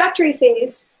the factory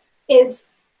phase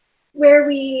is where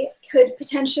we could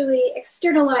potentially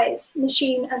externalize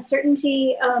machine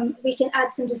uncertainty. We can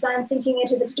add some design thinking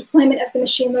into the deployment of the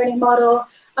machine learning model.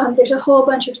 There's a whole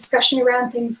bunch of discussion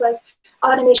around things like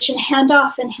automation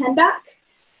handoff and handback,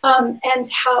 and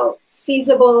how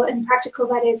feasible and practical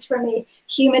that is from a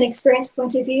human experience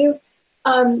point of view.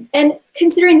 And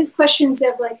considering these questions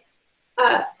of like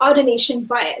automation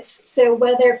bias. So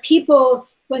whether people,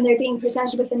 when they're being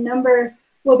presented with a number,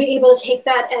 will be able to take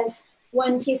that as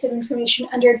one piece of information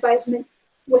under advisement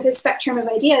with a spectrum of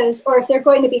ideas, or if they're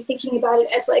going to be thinking about it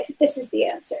as like, this is the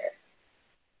answer.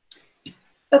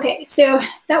 Okay, so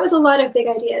that was a lot of big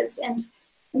ideas, and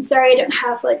I'm sorry I don't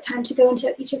have like time to go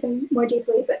into each of them more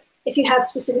deeply, but if you have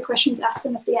specific questions, ask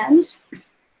them at the end.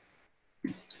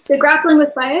 So grappling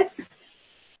with bias,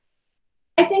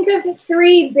 I think of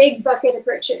 3 big bucket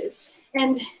approaches,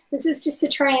 and this is just to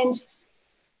try and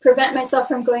prevent myself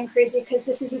from going crazy, because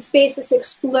this is a space that's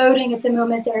exploding at the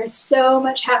moment. There is so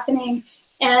much happening,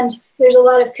 and there's a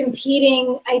lot of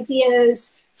competing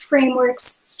ideas, frameworks,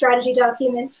 strategy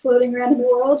documents floating around in the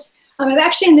world. I'm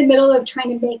actually in the middle of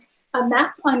trying to make a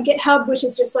map on GitHub, which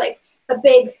is just like a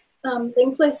big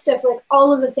linked list of like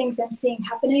all of the things I'm seeing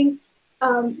happening,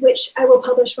 which I will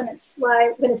publish when it's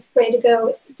live, when it's ready to go.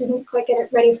 It didn't quite get it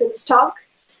ready for this talk.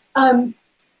 But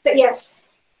yes,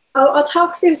 I'll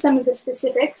talk through some of the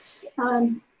specifics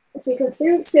as we go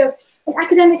through. So in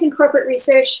academic and corporate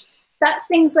research, that's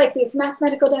things like these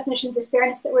mathematical definitions of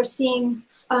fairness that we're seeing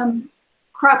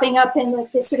cropping up in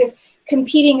like this sort of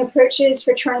competing approaches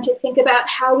for trying to think about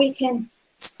how we can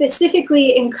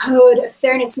specifically encode a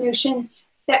fairness notion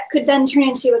that could then turn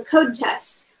into a code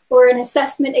test or an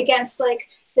assessment against like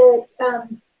the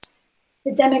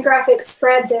demographic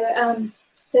spread,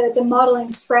 the modeling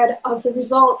spread of the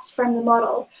results from the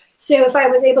model. So if I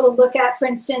was able to look at, for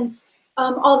instance,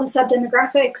 all the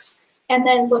subdemographics and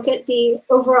then look at the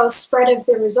overall spread of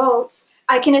the results,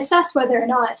 I can assess whether or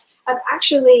not I've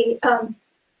actually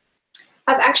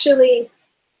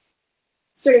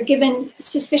sort of given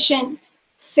sufficient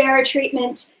fair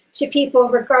treatment to people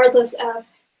regardless of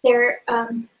their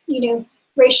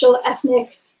racial,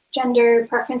 ethnic, gender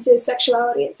preferences,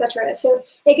 sexuality, etc. So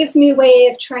it gives me a way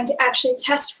of trying to actually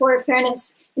test for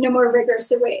fairness in a more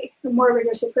rigorous way, a more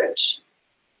rigorous approach.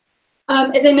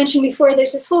 As I mentioned before,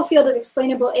 there's this whole field of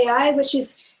explainable AI, which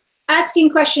is asking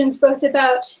questions both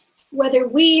about whether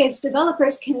we as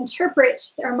developers can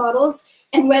interpret our models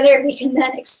and whether we can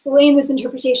then explain those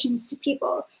interpretations to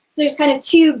people. So there's kind of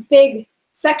 2 big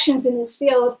sections in this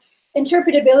field.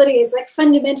 Interpretability is like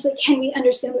fundamentally, can we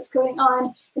understand what's going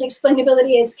on? And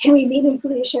explainability is, can we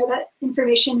meaningfully share that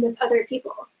information with other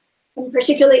people? And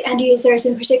particularly end users,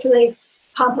 and particularly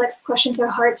complex questions are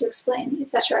hard to explain,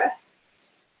 etc.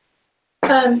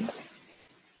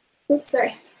 Oops,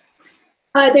 sorry.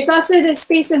 There's also the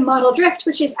space of model drift,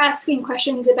 which is asking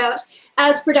questions about,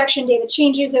 as production data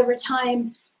changes over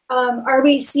time, are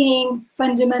we seeing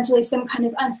fundamentally some kind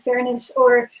of unfairness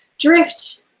or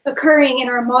drift occurring in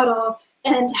our model,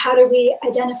 and how do we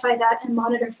identify that and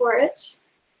monitor for it?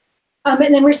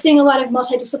 And then we're seeing a lot of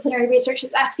multidisciplinary research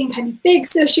that's asking kind of big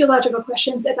sociological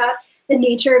questions about the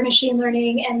nature of machine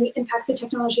learning and the impacts of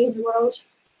technology in the world.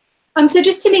 So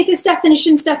just to make this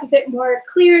definition stuff a bit more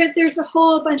clear, there's a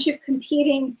whole bunch of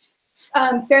competing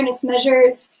fairness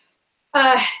measures.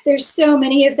 There's so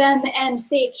many of them, and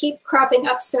they keep cropping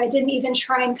up, so I didn't even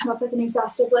try and come up with an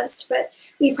exhaustive list. But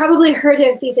we've probably heard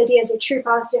of these ideas of true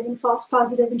positive and false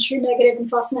positive and true negative and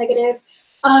false negative.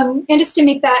 And just to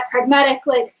make that pragmatic,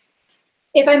 like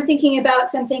if I'm thinking about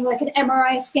something like an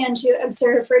MRI scan to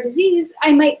observe for a disease,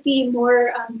 I might be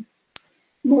more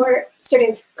sort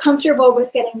of comfortable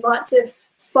with getting lots of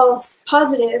false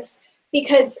positives,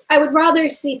 because I would rather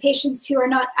see patients who are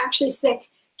not actually sick,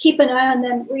 keep an eye on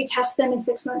them, retest them in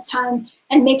 6 months' time,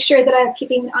 and make sure that I'm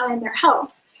keeping an eye on their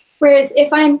health. Whereas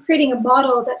if I'm creating a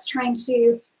model that's trying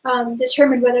to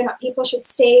determine whether or not people should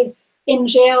stay in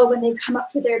jail when they come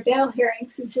up for their bail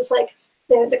hearings, this is like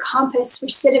the Compass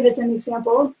recidivism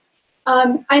example,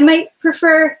 I might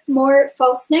prefer more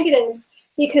false negatives,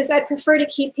 because I prefer to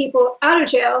keep people out of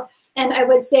jail. And I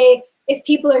would say if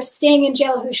people are staying in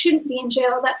jail who shouldn't be in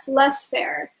jail, that's less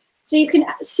fair. So you can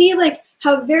see like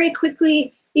how very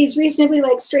quickly these reasonably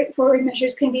like straightforward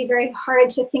measures can be very hard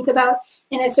to think about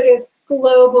in a sort of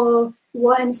global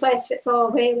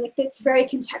one-size-fits-all way. Like it's very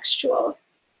contextual.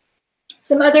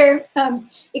 Some other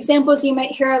examples you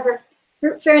might hear of are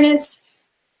group fairness,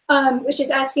 which is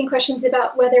asking questions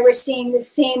about whether we're seeing the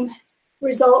same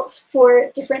results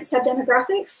for different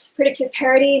subdemographics. Predictive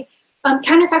parity.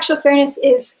 Counterfactual fairness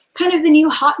is kind of the new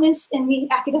hotness in the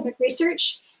academic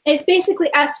research. And it's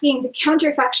basically asking the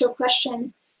counterfactual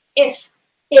question, if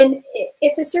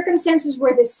the circumstances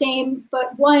were the same,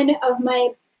 but one of my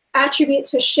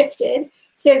attributes was shifted,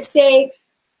 so say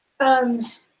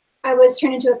I was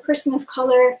turned into a person of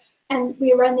color and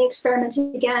we run the experiment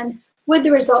again, would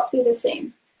the result be the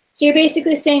same? So you're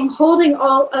basically saying, holding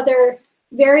all other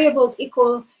variables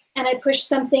equal, and I push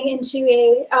something into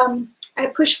I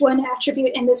push one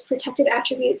attribute in this protected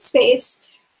attribute space,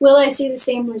 will I see the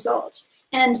same result?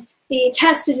 And the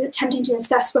test is attempting to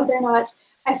assess whether or not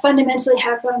I fundamentally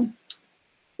have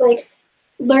like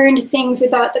learned things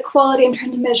about the quality I'm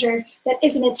trying to measure that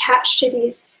isn't attached to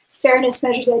these fairness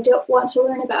measures I don't want to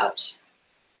learn about.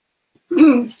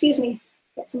 Excuse me,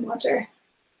 get some water.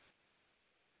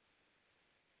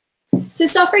 So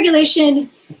self-regulation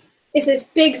is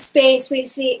this big space. We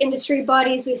see industry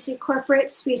bodies, we see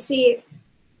corporates, we see,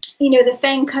 you know, the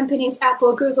FANG companies,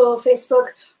 Apple, Google, Facebook,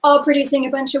 all producing a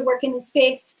bunch of work in the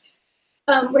space.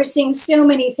 We're seeing so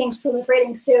many things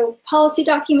proliferating. So policy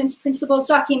documents, principles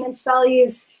documents,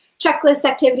 values, checklists,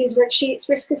 activities, worksheets,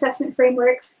 risk assessment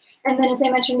frameworks. And then, as I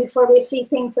mentioned before, we see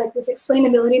things like this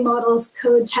explainability models,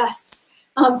 code tests,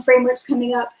 frameworks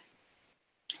coming up.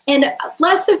 And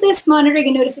less of this monitoring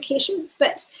and notifications,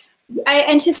 but I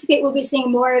anticipate we'll be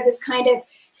seeing more of this kind of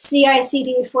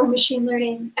CI/CD for machine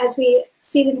learning as we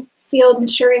see the field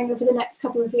maturing over the next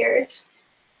couple of years.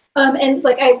 And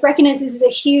like, I recognize this is a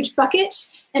huge bucket.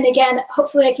 And again,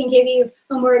 hopefully I can give you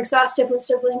a more exhaustive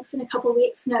list of links in a couple of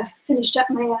weeks when I've finished up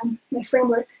my, my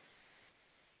framework.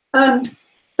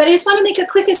 But I just want to make a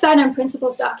quick aside on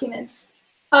principles documents.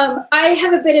 I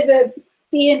have a bit of a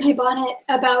bee in my bonnet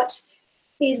about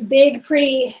these big,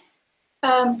 pretty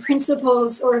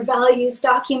principles or values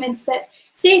documents that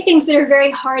say things that are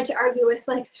very hard to argue with,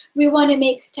 like we want to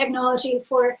make technology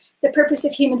for the purpose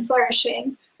of human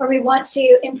flourishing, or we want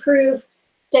to improve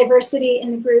diversity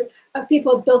in the group of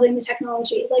people building the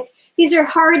technology. Like, these are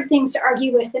hard things to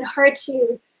argue with and hard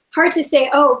to say,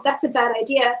 oh, that's a bad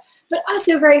idea, but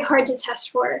also very hard to test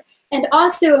for. And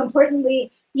also,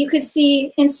 importantly, you could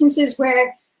see instances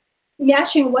where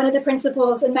matching one of the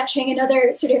principles and matching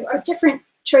another sort of are different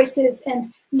choices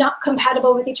and not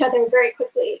compatible with each other very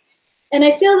quickly. And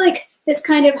I feel like this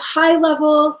kind of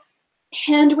high-level,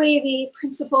 hand-wavy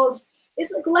principles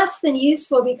is like less than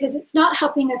useful because it's not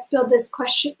helping us build this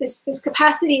question, this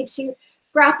capacity to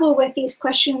grapple with these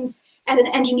questions at an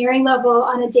engineering level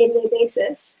on a day-to-day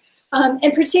basis.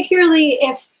 And particularly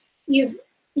if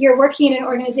you're working in an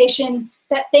organization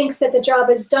that thinks that the job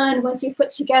is done once you've put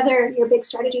together your big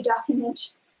strategy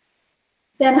document,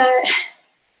 then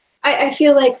I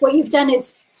feel like what you've done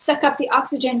is suck up the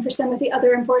oxygen for some of the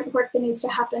other important work that needs to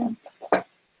happen.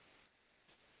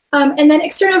 And then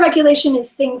external regulation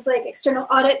is things like external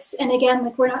audits. And again,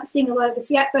 like, we're not seeing a lot of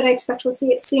this yet, but I expect we'll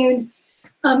see it soon.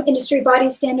 Industry body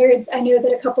standards. I know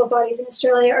that a couple of bodies in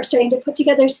Australia are starting to put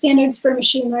together standards for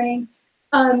machine learning.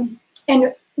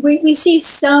 And we see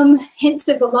some hints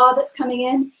of the law that's coming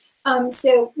in.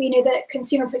 So we know that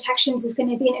consumer protections is going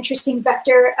to be an interesting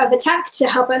vector of attack to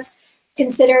help us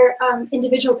consider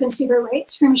individual consumer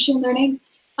rights for machine learning.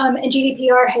 And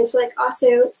GDPR has like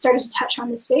also started to touch on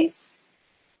this space.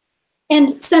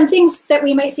 And some things that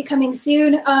we might see coming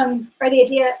soon are the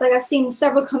idea, like I've seen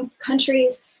several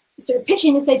countries sort of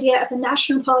pitching this idea of a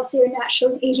national policy or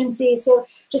national agency. So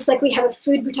just like we have a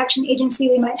food protection agency,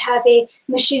 we might have a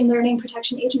machine learning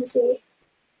protection agency.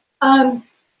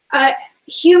 A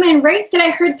human right that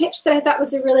I heard pitched that I thought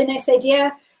was a really nice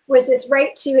idea was this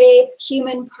right to a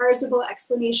human parsable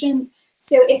explanation.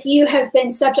 So if you have been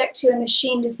subject to a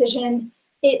machine decision,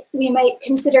 we might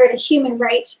consider it a human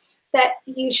right that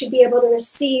you should be able to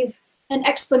receive an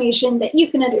explanation that you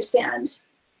can understand.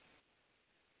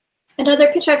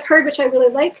 Another pitch I've heard, which I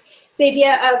really like, is the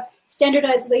idea of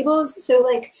standardized labels. So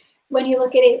like, when you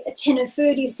look at a tin of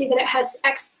food, you see that it has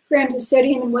X grams of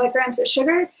sodium and Y grams of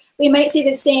sugar. We might see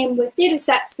the same with data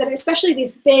sets that are especially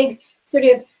these big sort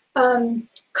of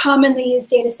commonly used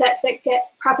data sets that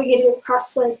get propagated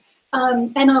across like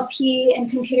NLP and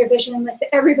computer vision, like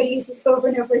that everybody uses over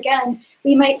and over again.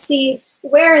 We might see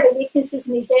where are the weaknesses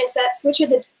in these data sets, which are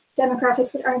the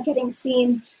demographics that aren't getting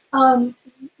seen,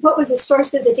 what was the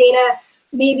source of the data,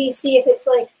 maybe see if it's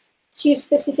like too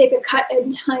specific a cut in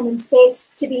time and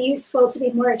space to be useful, to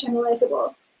be more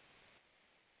generalizable.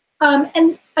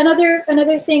 And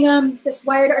another thing, this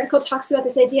Wired article talks about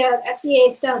this idea of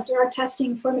FDA-style drug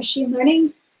testing for machine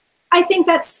learning. I think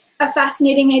that's a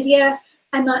fascinating idea.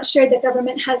 I'm not sure that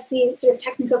government has the sort of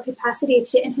technical capacity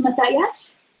to implement that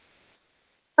yet.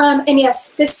 And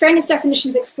yes, this fairness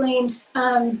definitions explained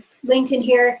link in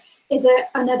here is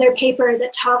another paper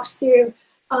that talks through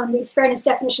these fairness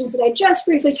definitions that I just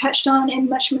briefly touched on in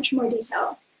much, much more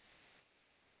detail.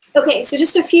 Okay, so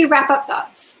just a few wrap-up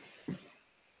thoughts.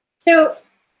 So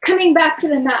coming back to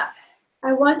the map,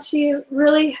 I want to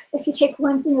really, if you take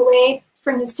one thing away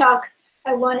from this talk,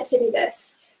 I want it to be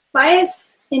this.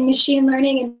 Bias in machine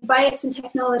learning and bias in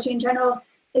technology in general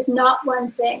is not one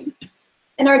thing.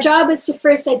 And our job is to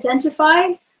first identify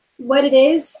what it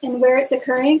is and where it's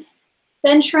occurring,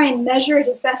 then try and measure it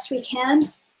as best we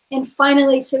can, and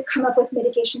finally to come up with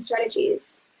mitigation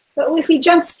strategies. But if we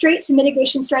jump straight to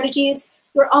mitigation strategies,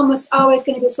 we're almost always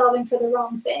going to be solving for the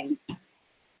wrong thing.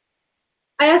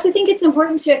 I also think it's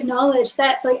important to acknowledge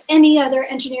that, like any other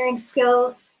engineering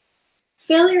skill,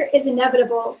 failure is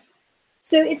inevitable.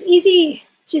 So it's easy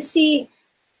to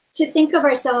think of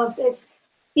ourselves as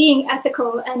being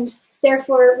ethical and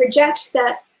therefore reject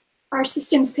that our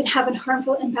systems could have a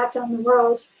harmful impact on the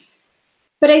world.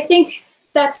 But I think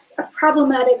that's a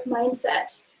problematic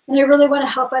mindset, and I really want to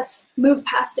help us move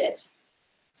past it.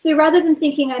 So rather than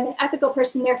thinking I'm an ethical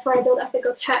person, therefore I build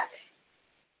ethical tech,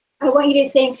 I want you to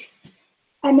think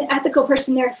I'm an ethical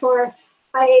person, therefore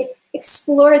I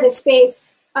explore the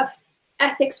space of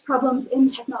ethics problems in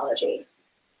technology.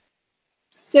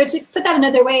 So to put that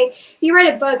another way, if you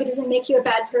write a bug, it doesn't make you a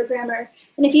bad programmer.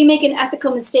 And if you make an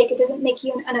ethical mistake, it doesn't make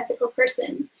you an unethical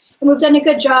person. And we've done a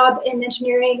good job in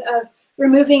engineering of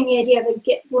removing the idea of a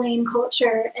get blame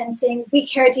culture and saying we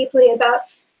care deeply about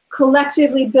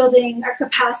collectively building our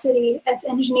capacity as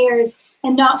engineers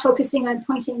and not focusing on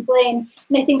pointing blame.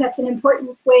 And I think that's an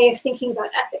important way of thinking about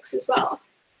ethics as well.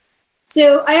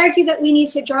 So I argue that we need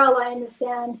to draw a line in the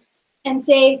sand and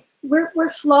say we're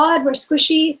flawed, we're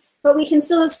squishy, but we can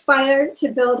still aspire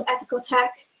to build ethical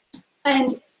tech. And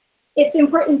it's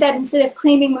important that instead of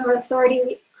claiming moral authority,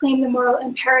 we claim the moral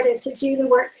imperative to do the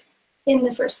work in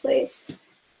the first place.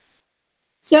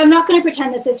 So I'm not going to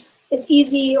pretend that this is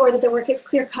easy or that the work is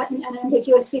clear-cut and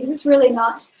unambiguous, because it's really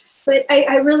not. But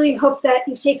I really hope that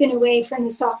you've taken away from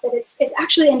this talk that it's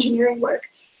actually engineering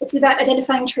work. It's about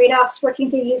identifying trade-offs,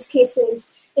 working through use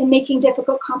cases, and making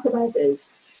difficult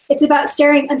compromises. It's about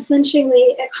staring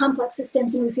unflinchingly at complex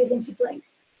systems and refusing to blink.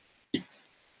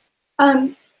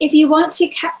 If you want to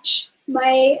catch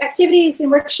my activities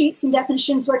and worksheets and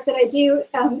definitions work that I do,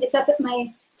 it's up at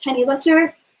my tiny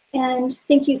letter. And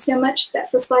thank you so much.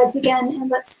 That's the slides again. And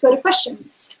let's go to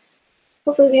questions.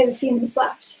 Hopefully we have a few minutes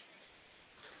left.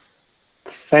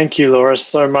 Thank you, Laura,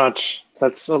 so much.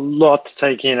 That's a lot to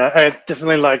take in. I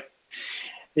definitely like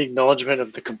the acknowledgement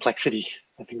of the complexity.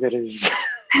 I think that is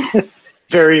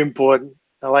very important.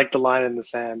 I like the line in the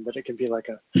sand, that it can be like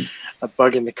a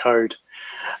bug in the code.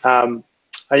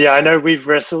 Yeah, I know we've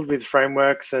wrestled with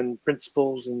frameworks and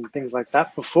principles and things like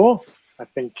that before. I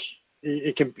think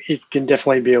it can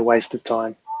definitely be a waste of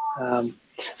time.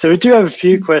 So we do have a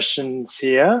few questions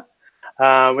here.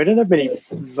 We don't have many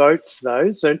votes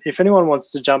though, so if anyone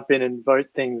wants to jump in and vote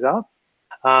things up,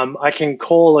 I can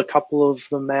call a couple of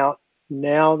them out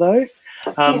now though.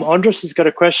 Andres has got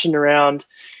a question around,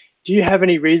 do you have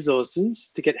any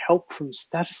resources to get help from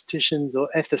statisticians or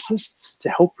ethicists to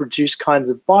help reduce kinds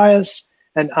of bias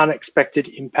and unexpected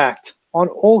impact on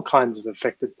all kinds of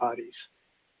affected parties?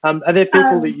 Are there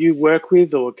people that you work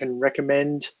with or can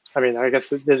recommend? I mean, I guess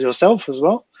there's yourself as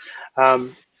well.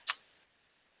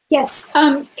 Yes,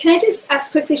 can I just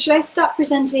ask quickly, should I stop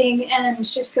presenting and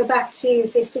just go back to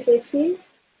face-to-face view?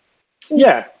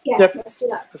 Yeah, yep. Let's do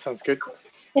that. That sounds good.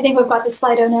 I think we've got the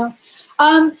Slido now.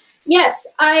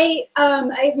 Yes,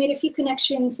 I've made a few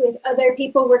connections with other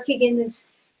people working in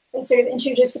this sort of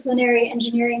interdisciplinary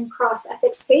engineering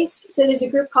cross-ethics space. So there's a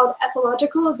group called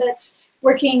Ethological that's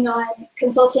working on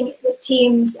consulting with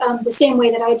teams the same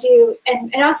way that I do,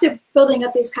 and also building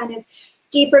up these kind of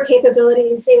deeper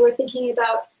capabilities. They were thinking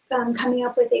about coming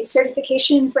up with a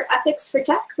certification for ethics for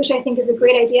tech, which I think is a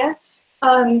great idea.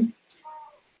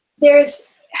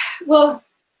 There's the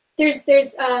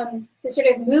sort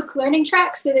of MOOC learning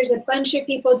track. So there's a bunch of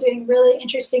people doing really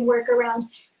interesting work around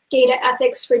data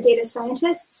ethics for data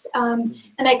scientists. And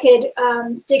I could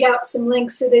dig out some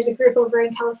links. So there's a group over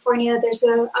in California. There's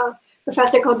a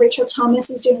professor called Rachel Thomas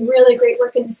who's doing really great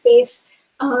work in the space.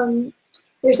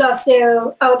 There's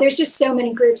also, there's just so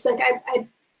many groups. Like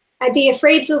I'd be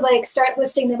afraid to like start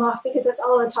listing them off because that's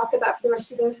all I'll talk about for the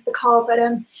rest of the call. But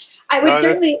I would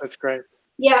certainly, that's great.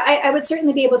 Yeah, I would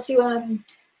certainly be able to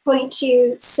point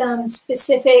to some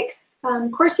specific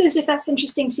courses if that's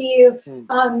interesting to you.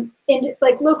 In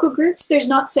like local groups, there's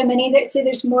not so many.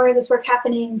 There's more of this work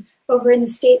happening over in the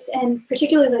States and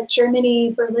particularly like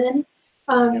Germany, Berlin.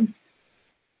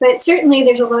 But certainly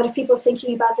there's a lot of people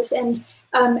thinking about this. And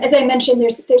as I mentioned,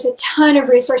 there's a ton of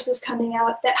resources coming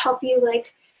out that help you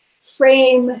like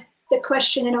frame the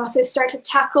question and also start to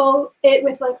tackle it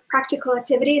with like practical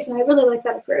activities. And I really like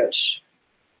that approach.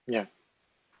 Yeah,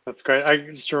 that's great.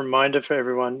 Just a reminder for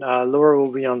everyone, Laura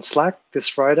will be on Slack this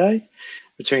Friday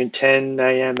between 10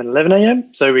 a.m. and 11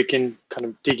 a.m. So we can kind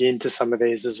of dig into some of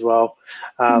these as well.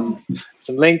 Some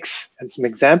links and some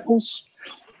examples.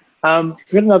 We've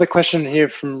got another question here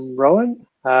from Rowan.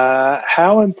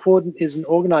 How important is an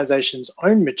organization's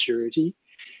own maturity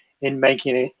in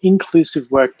making an inclusive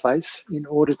workplace in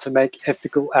order to make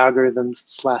ethical algorithms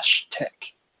 / tech?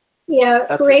 Yeah,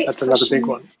 That's great that's another question. big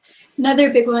one.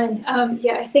 Another big one.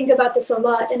 Yeah, I think about this a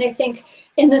lot. And I think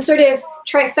in the sort of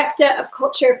trifecta of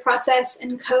culture, process,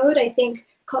 and code, I think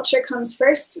culture comes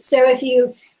first. So if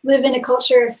you live in a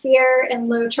culture of fear and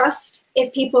low trust,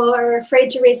 if people are afraid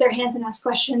to raise their hands and ask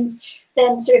questions,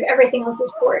 then sort of everything else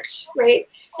is borked, right?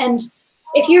 And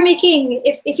if you're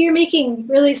making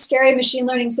really scary machine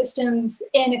learning systems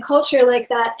in a culture like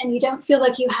that, and you don't feel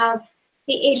like you have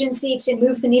the agency to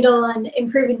move the needle on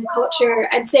improving the culture,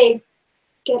 I'd say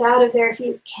get out of there if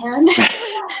you can.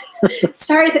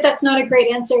 Sorry that that's not a great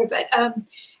answer, but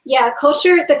yeah,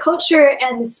 the culture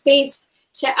and the space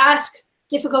to ask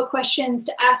difficult questions,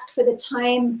 to ask for the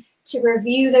time to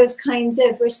review those kinds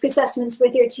of risk assessments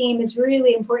with your team is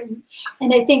really important.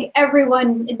 And I think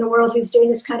everyone in the world who's doing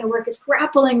this kind of work is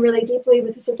grappling really deeply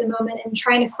with this at the moment and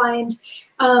trying to find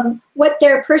what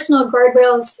their personal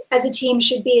guardrails as a team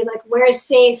should be. Like, where is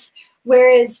safe?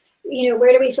 Where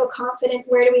do we feel confident?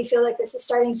 Where do we feel like this is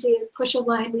starting to push a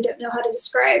line we don't know how to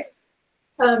describe?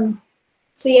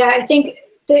 So yeah, I think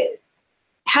that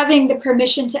having the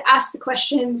permission to ask the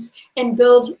questions and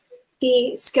build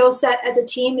the skill set as a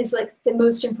team is like the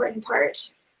most important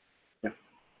part. Yeah,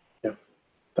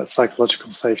 that's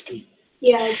psychological safety.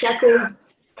 Yeah, exactly.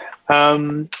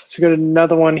 So we've got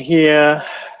another one here.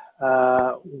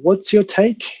 What's your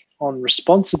take on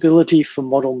responsibility for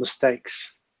model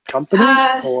mistakes? Company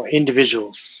or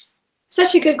individuals?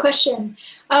 Such a good question.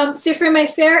 So for my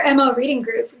FAIR ML reading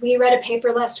group, we read a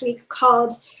paper last week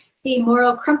called The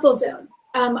Moral Crumple Zone.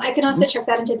 I can also check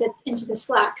that into the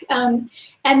Slack. And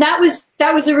that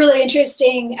was a really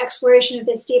interesting exploration of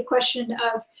this deep question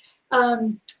of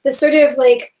the sort of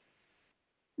like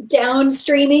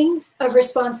downstreaming of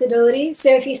responsibility.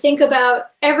 So if you think about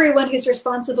everyone who's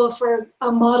responsible for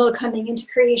a model coming into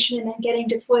creation and then getting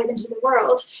deployed into the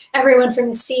world, everyone from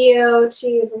the CEO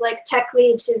to the like tech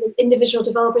lead to the individual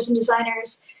developers and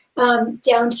designers,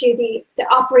 down to the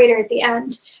operator at the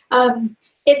end.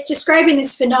 It's describing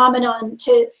this phenomenon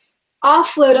to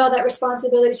offload all that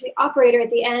responsibility to the operator at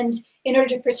the end in order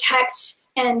to protect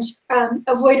and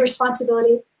avoid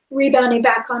responsibility rebounding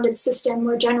back onto the system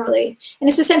more generally. And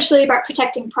it's essentially about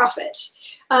protecting profit.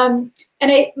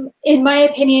 In my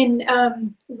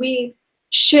opinion, we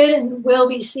should and will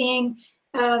be seeing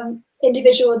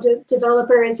individual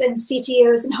developers and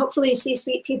CTOs and hopefully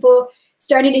C-suite people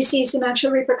starting to see some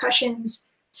actual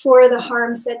repercussions for the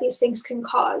harms that these things can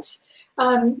cause.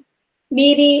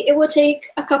 Maybe it will take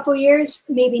a couple years,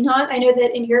 maybe not. I know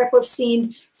that in Europe we've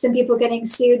seen some people getting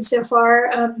sued so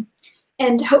far.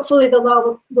 And hopefully the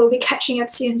law will be catching up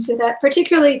soon, so that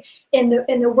particularly in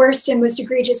the worst and most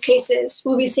egregious cases,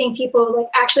 we'll be seeing people like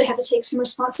actually have to take some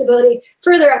responsibility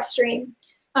further upstream.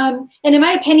 And in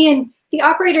my opinion, the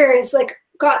operator is like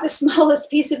got the smallest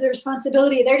piece of the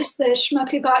responsibility. They're just the schmuck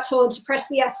who got told to press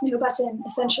the yes, no button,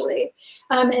 essentially.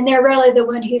 And they're really the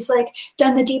one who's like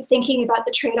done the deep thinking about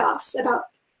the trade-offs, about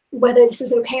whether this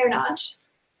is okay or not.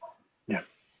 Yeah,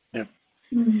 yeah.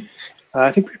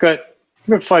 I think we've got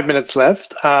 5 minutes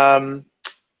left.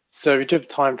 So we do have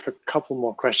time for a couple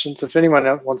more questions. If anyone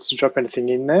else wants to drop anything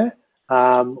in there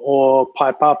or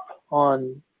pipe up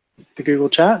on the Google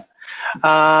chat.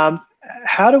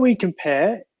 How do we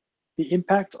compare the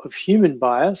impact of human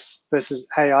bias versus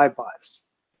AI bias?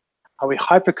 Are we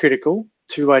hypercritical,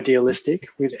 too idealistic,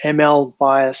 with ML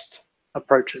biased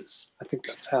approaches? I think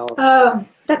that's how. Oh,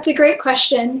 that's a great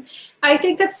question. I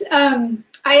think that's, I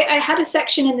had a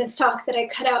section in this talk that I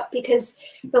cut out because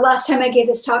the last time I gave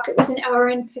this talk, it was an hour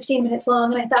and 15 minutes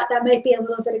long, and I thought that might be a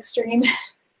little bit extreme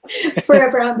for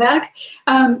a brown bag.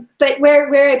 But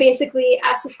where I basically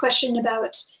asked this question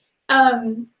about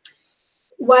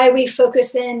why we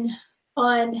focus in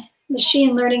on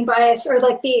machine learning bias, or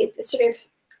like the sort of,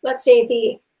 let's say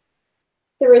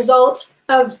the result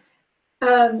of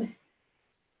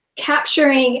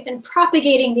capturing and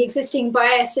propagating the existing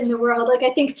bias in the world. Like,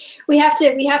 I think we have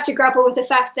to grapple with the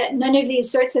fact that none of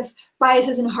these sorts of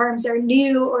biases and harms are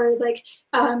new or like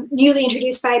newly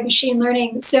introduced by machine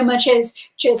learning, so much as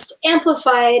just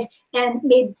amplified and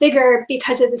made bigger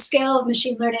because of the scale of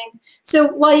machine learning.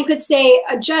 So while you could say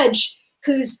a judge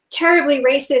who's terribly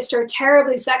racist or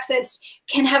terribly sexist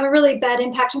can have a really bad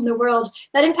impact on the world,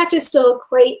 that impact is still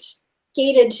quite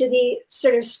gated to the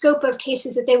sort of scope of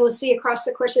cases that they will see across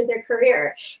the course of their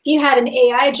career. If you had an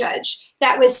AI judge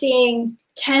that was seeing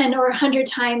 10 or 100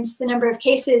 times the number of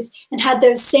cases and had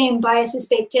those same biases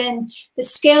baked in, the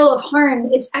scale of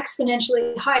harm is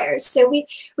exponentially higher. So we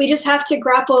just have to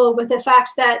grapple with the fact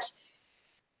that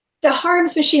the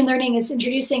harms machine learning is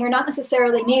introducing are not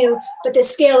necessarily new, but the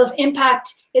scale of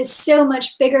impact is so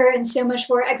much bigger and so much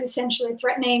more existentially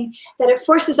threatening that it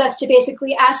forces us to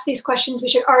basically ask these questions we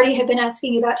should already have been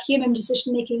asking about human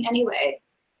decision making anyway.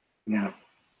 Yeah,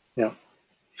 yeah.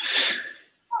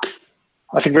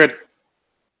 I think we've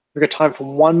got time for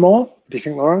one more. Do you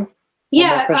think, Laura?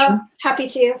 Yeah, happy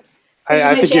to.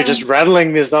 I think you're just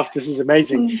rattling this off. This is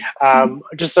amazing.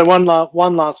 Just so one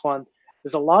last one.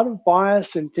 There's a lot of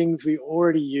bias in things we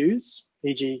already use,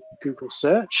 e.g. Google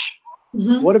search.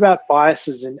 What about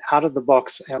biases in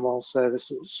out-of-the-box ML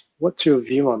services? What's your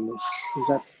view on this? Is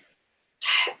that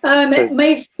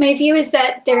my view is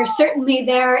that they're certainly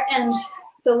there, and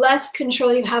the less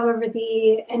control you have over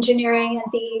the engineering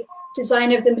and the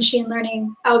design of the machine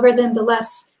learning algorithm, the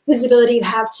less visibility you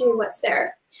have to what's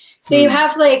there. So you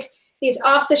have like these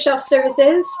off-the-shelf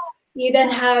services. You then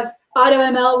have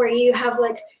AutoML, where you have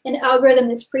like an algorithm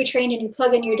that's pre-trained and you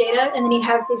plug in your data, and then you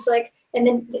have these like, and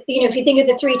then, you know, if you think of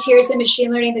the 3 tiers of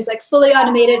machine learning, there's like fully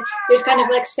automated, there's kind of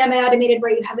like semi-automated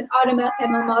where you have an AutoML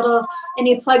model and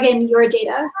you plug in your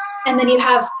data, and then you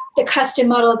have the custom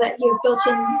model that you've built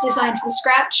and designed from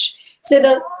scratch. So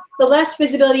the less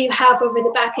visibility you have over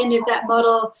the back end of that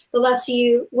model, the less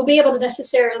you will be able to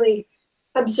necessarily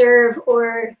observe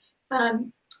or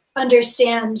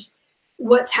understand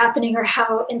what's happening or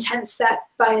how intense that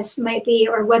bias might be,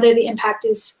 or whether the impact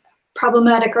is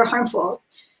problematic or harmful.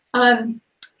 And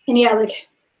yeah, like,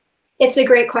 it's a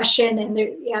great question, and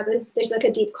there's like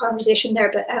a deep conversation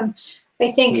there. But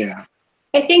I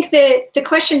think the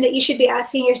question that you should be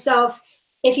asking yourself,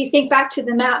 if you think back to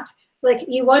the map, like,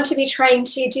 you want to be trying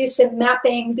to do some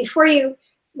mapping before you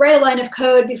write a line of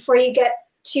code, before you get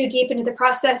too deep into the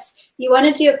process. You want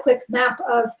to do a quick map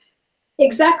of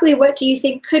exactly what do you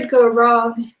think could go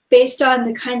wrong based on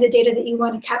the kinds of data that you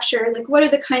want to capture. Like, what are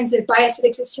the kinds of bias that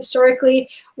exist historically?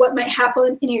 What might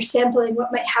happen in your sampling?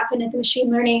 What might happen at the machine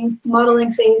learning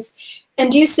modeling phase?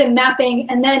 And do some mapping,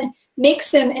 and then make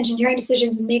some engineering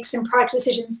decisions and make some product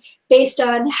decisions based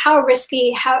on how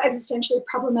risky, how existentially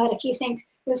problematic you think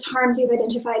those harms you've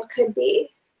identified could be.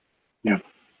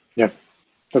 Yeah,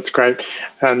 that's great.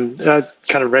 And that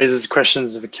kind of raises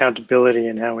questions of accountability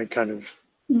and how we kind of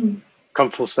come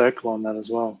full circle on that as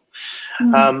well.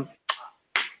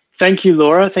 Thank you,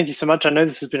 Laura. Thank you so much. I know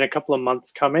this has been a couple of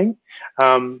months coming,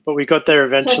 but we got there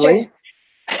eventually.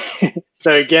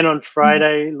 So again, on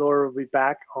Friday, Laura will be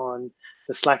back on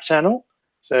the Slack channel.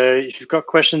 So if you've got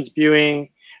questions brewing,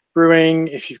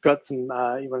 if you've got some,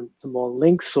 you want some more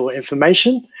links or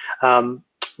information,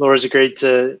 Laura's agreed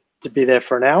to be there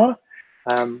for an hour,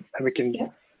 and we can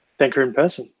thank her in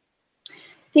person.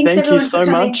 Thanks, thank everyone, you so for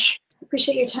coming. much.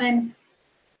 Appreciate your time.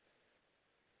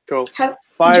 Cool. Bye,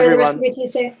 Enjoy everyone. The everyone. rest of your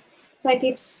Tuesday. Bye,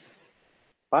 peeps.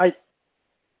 Bye.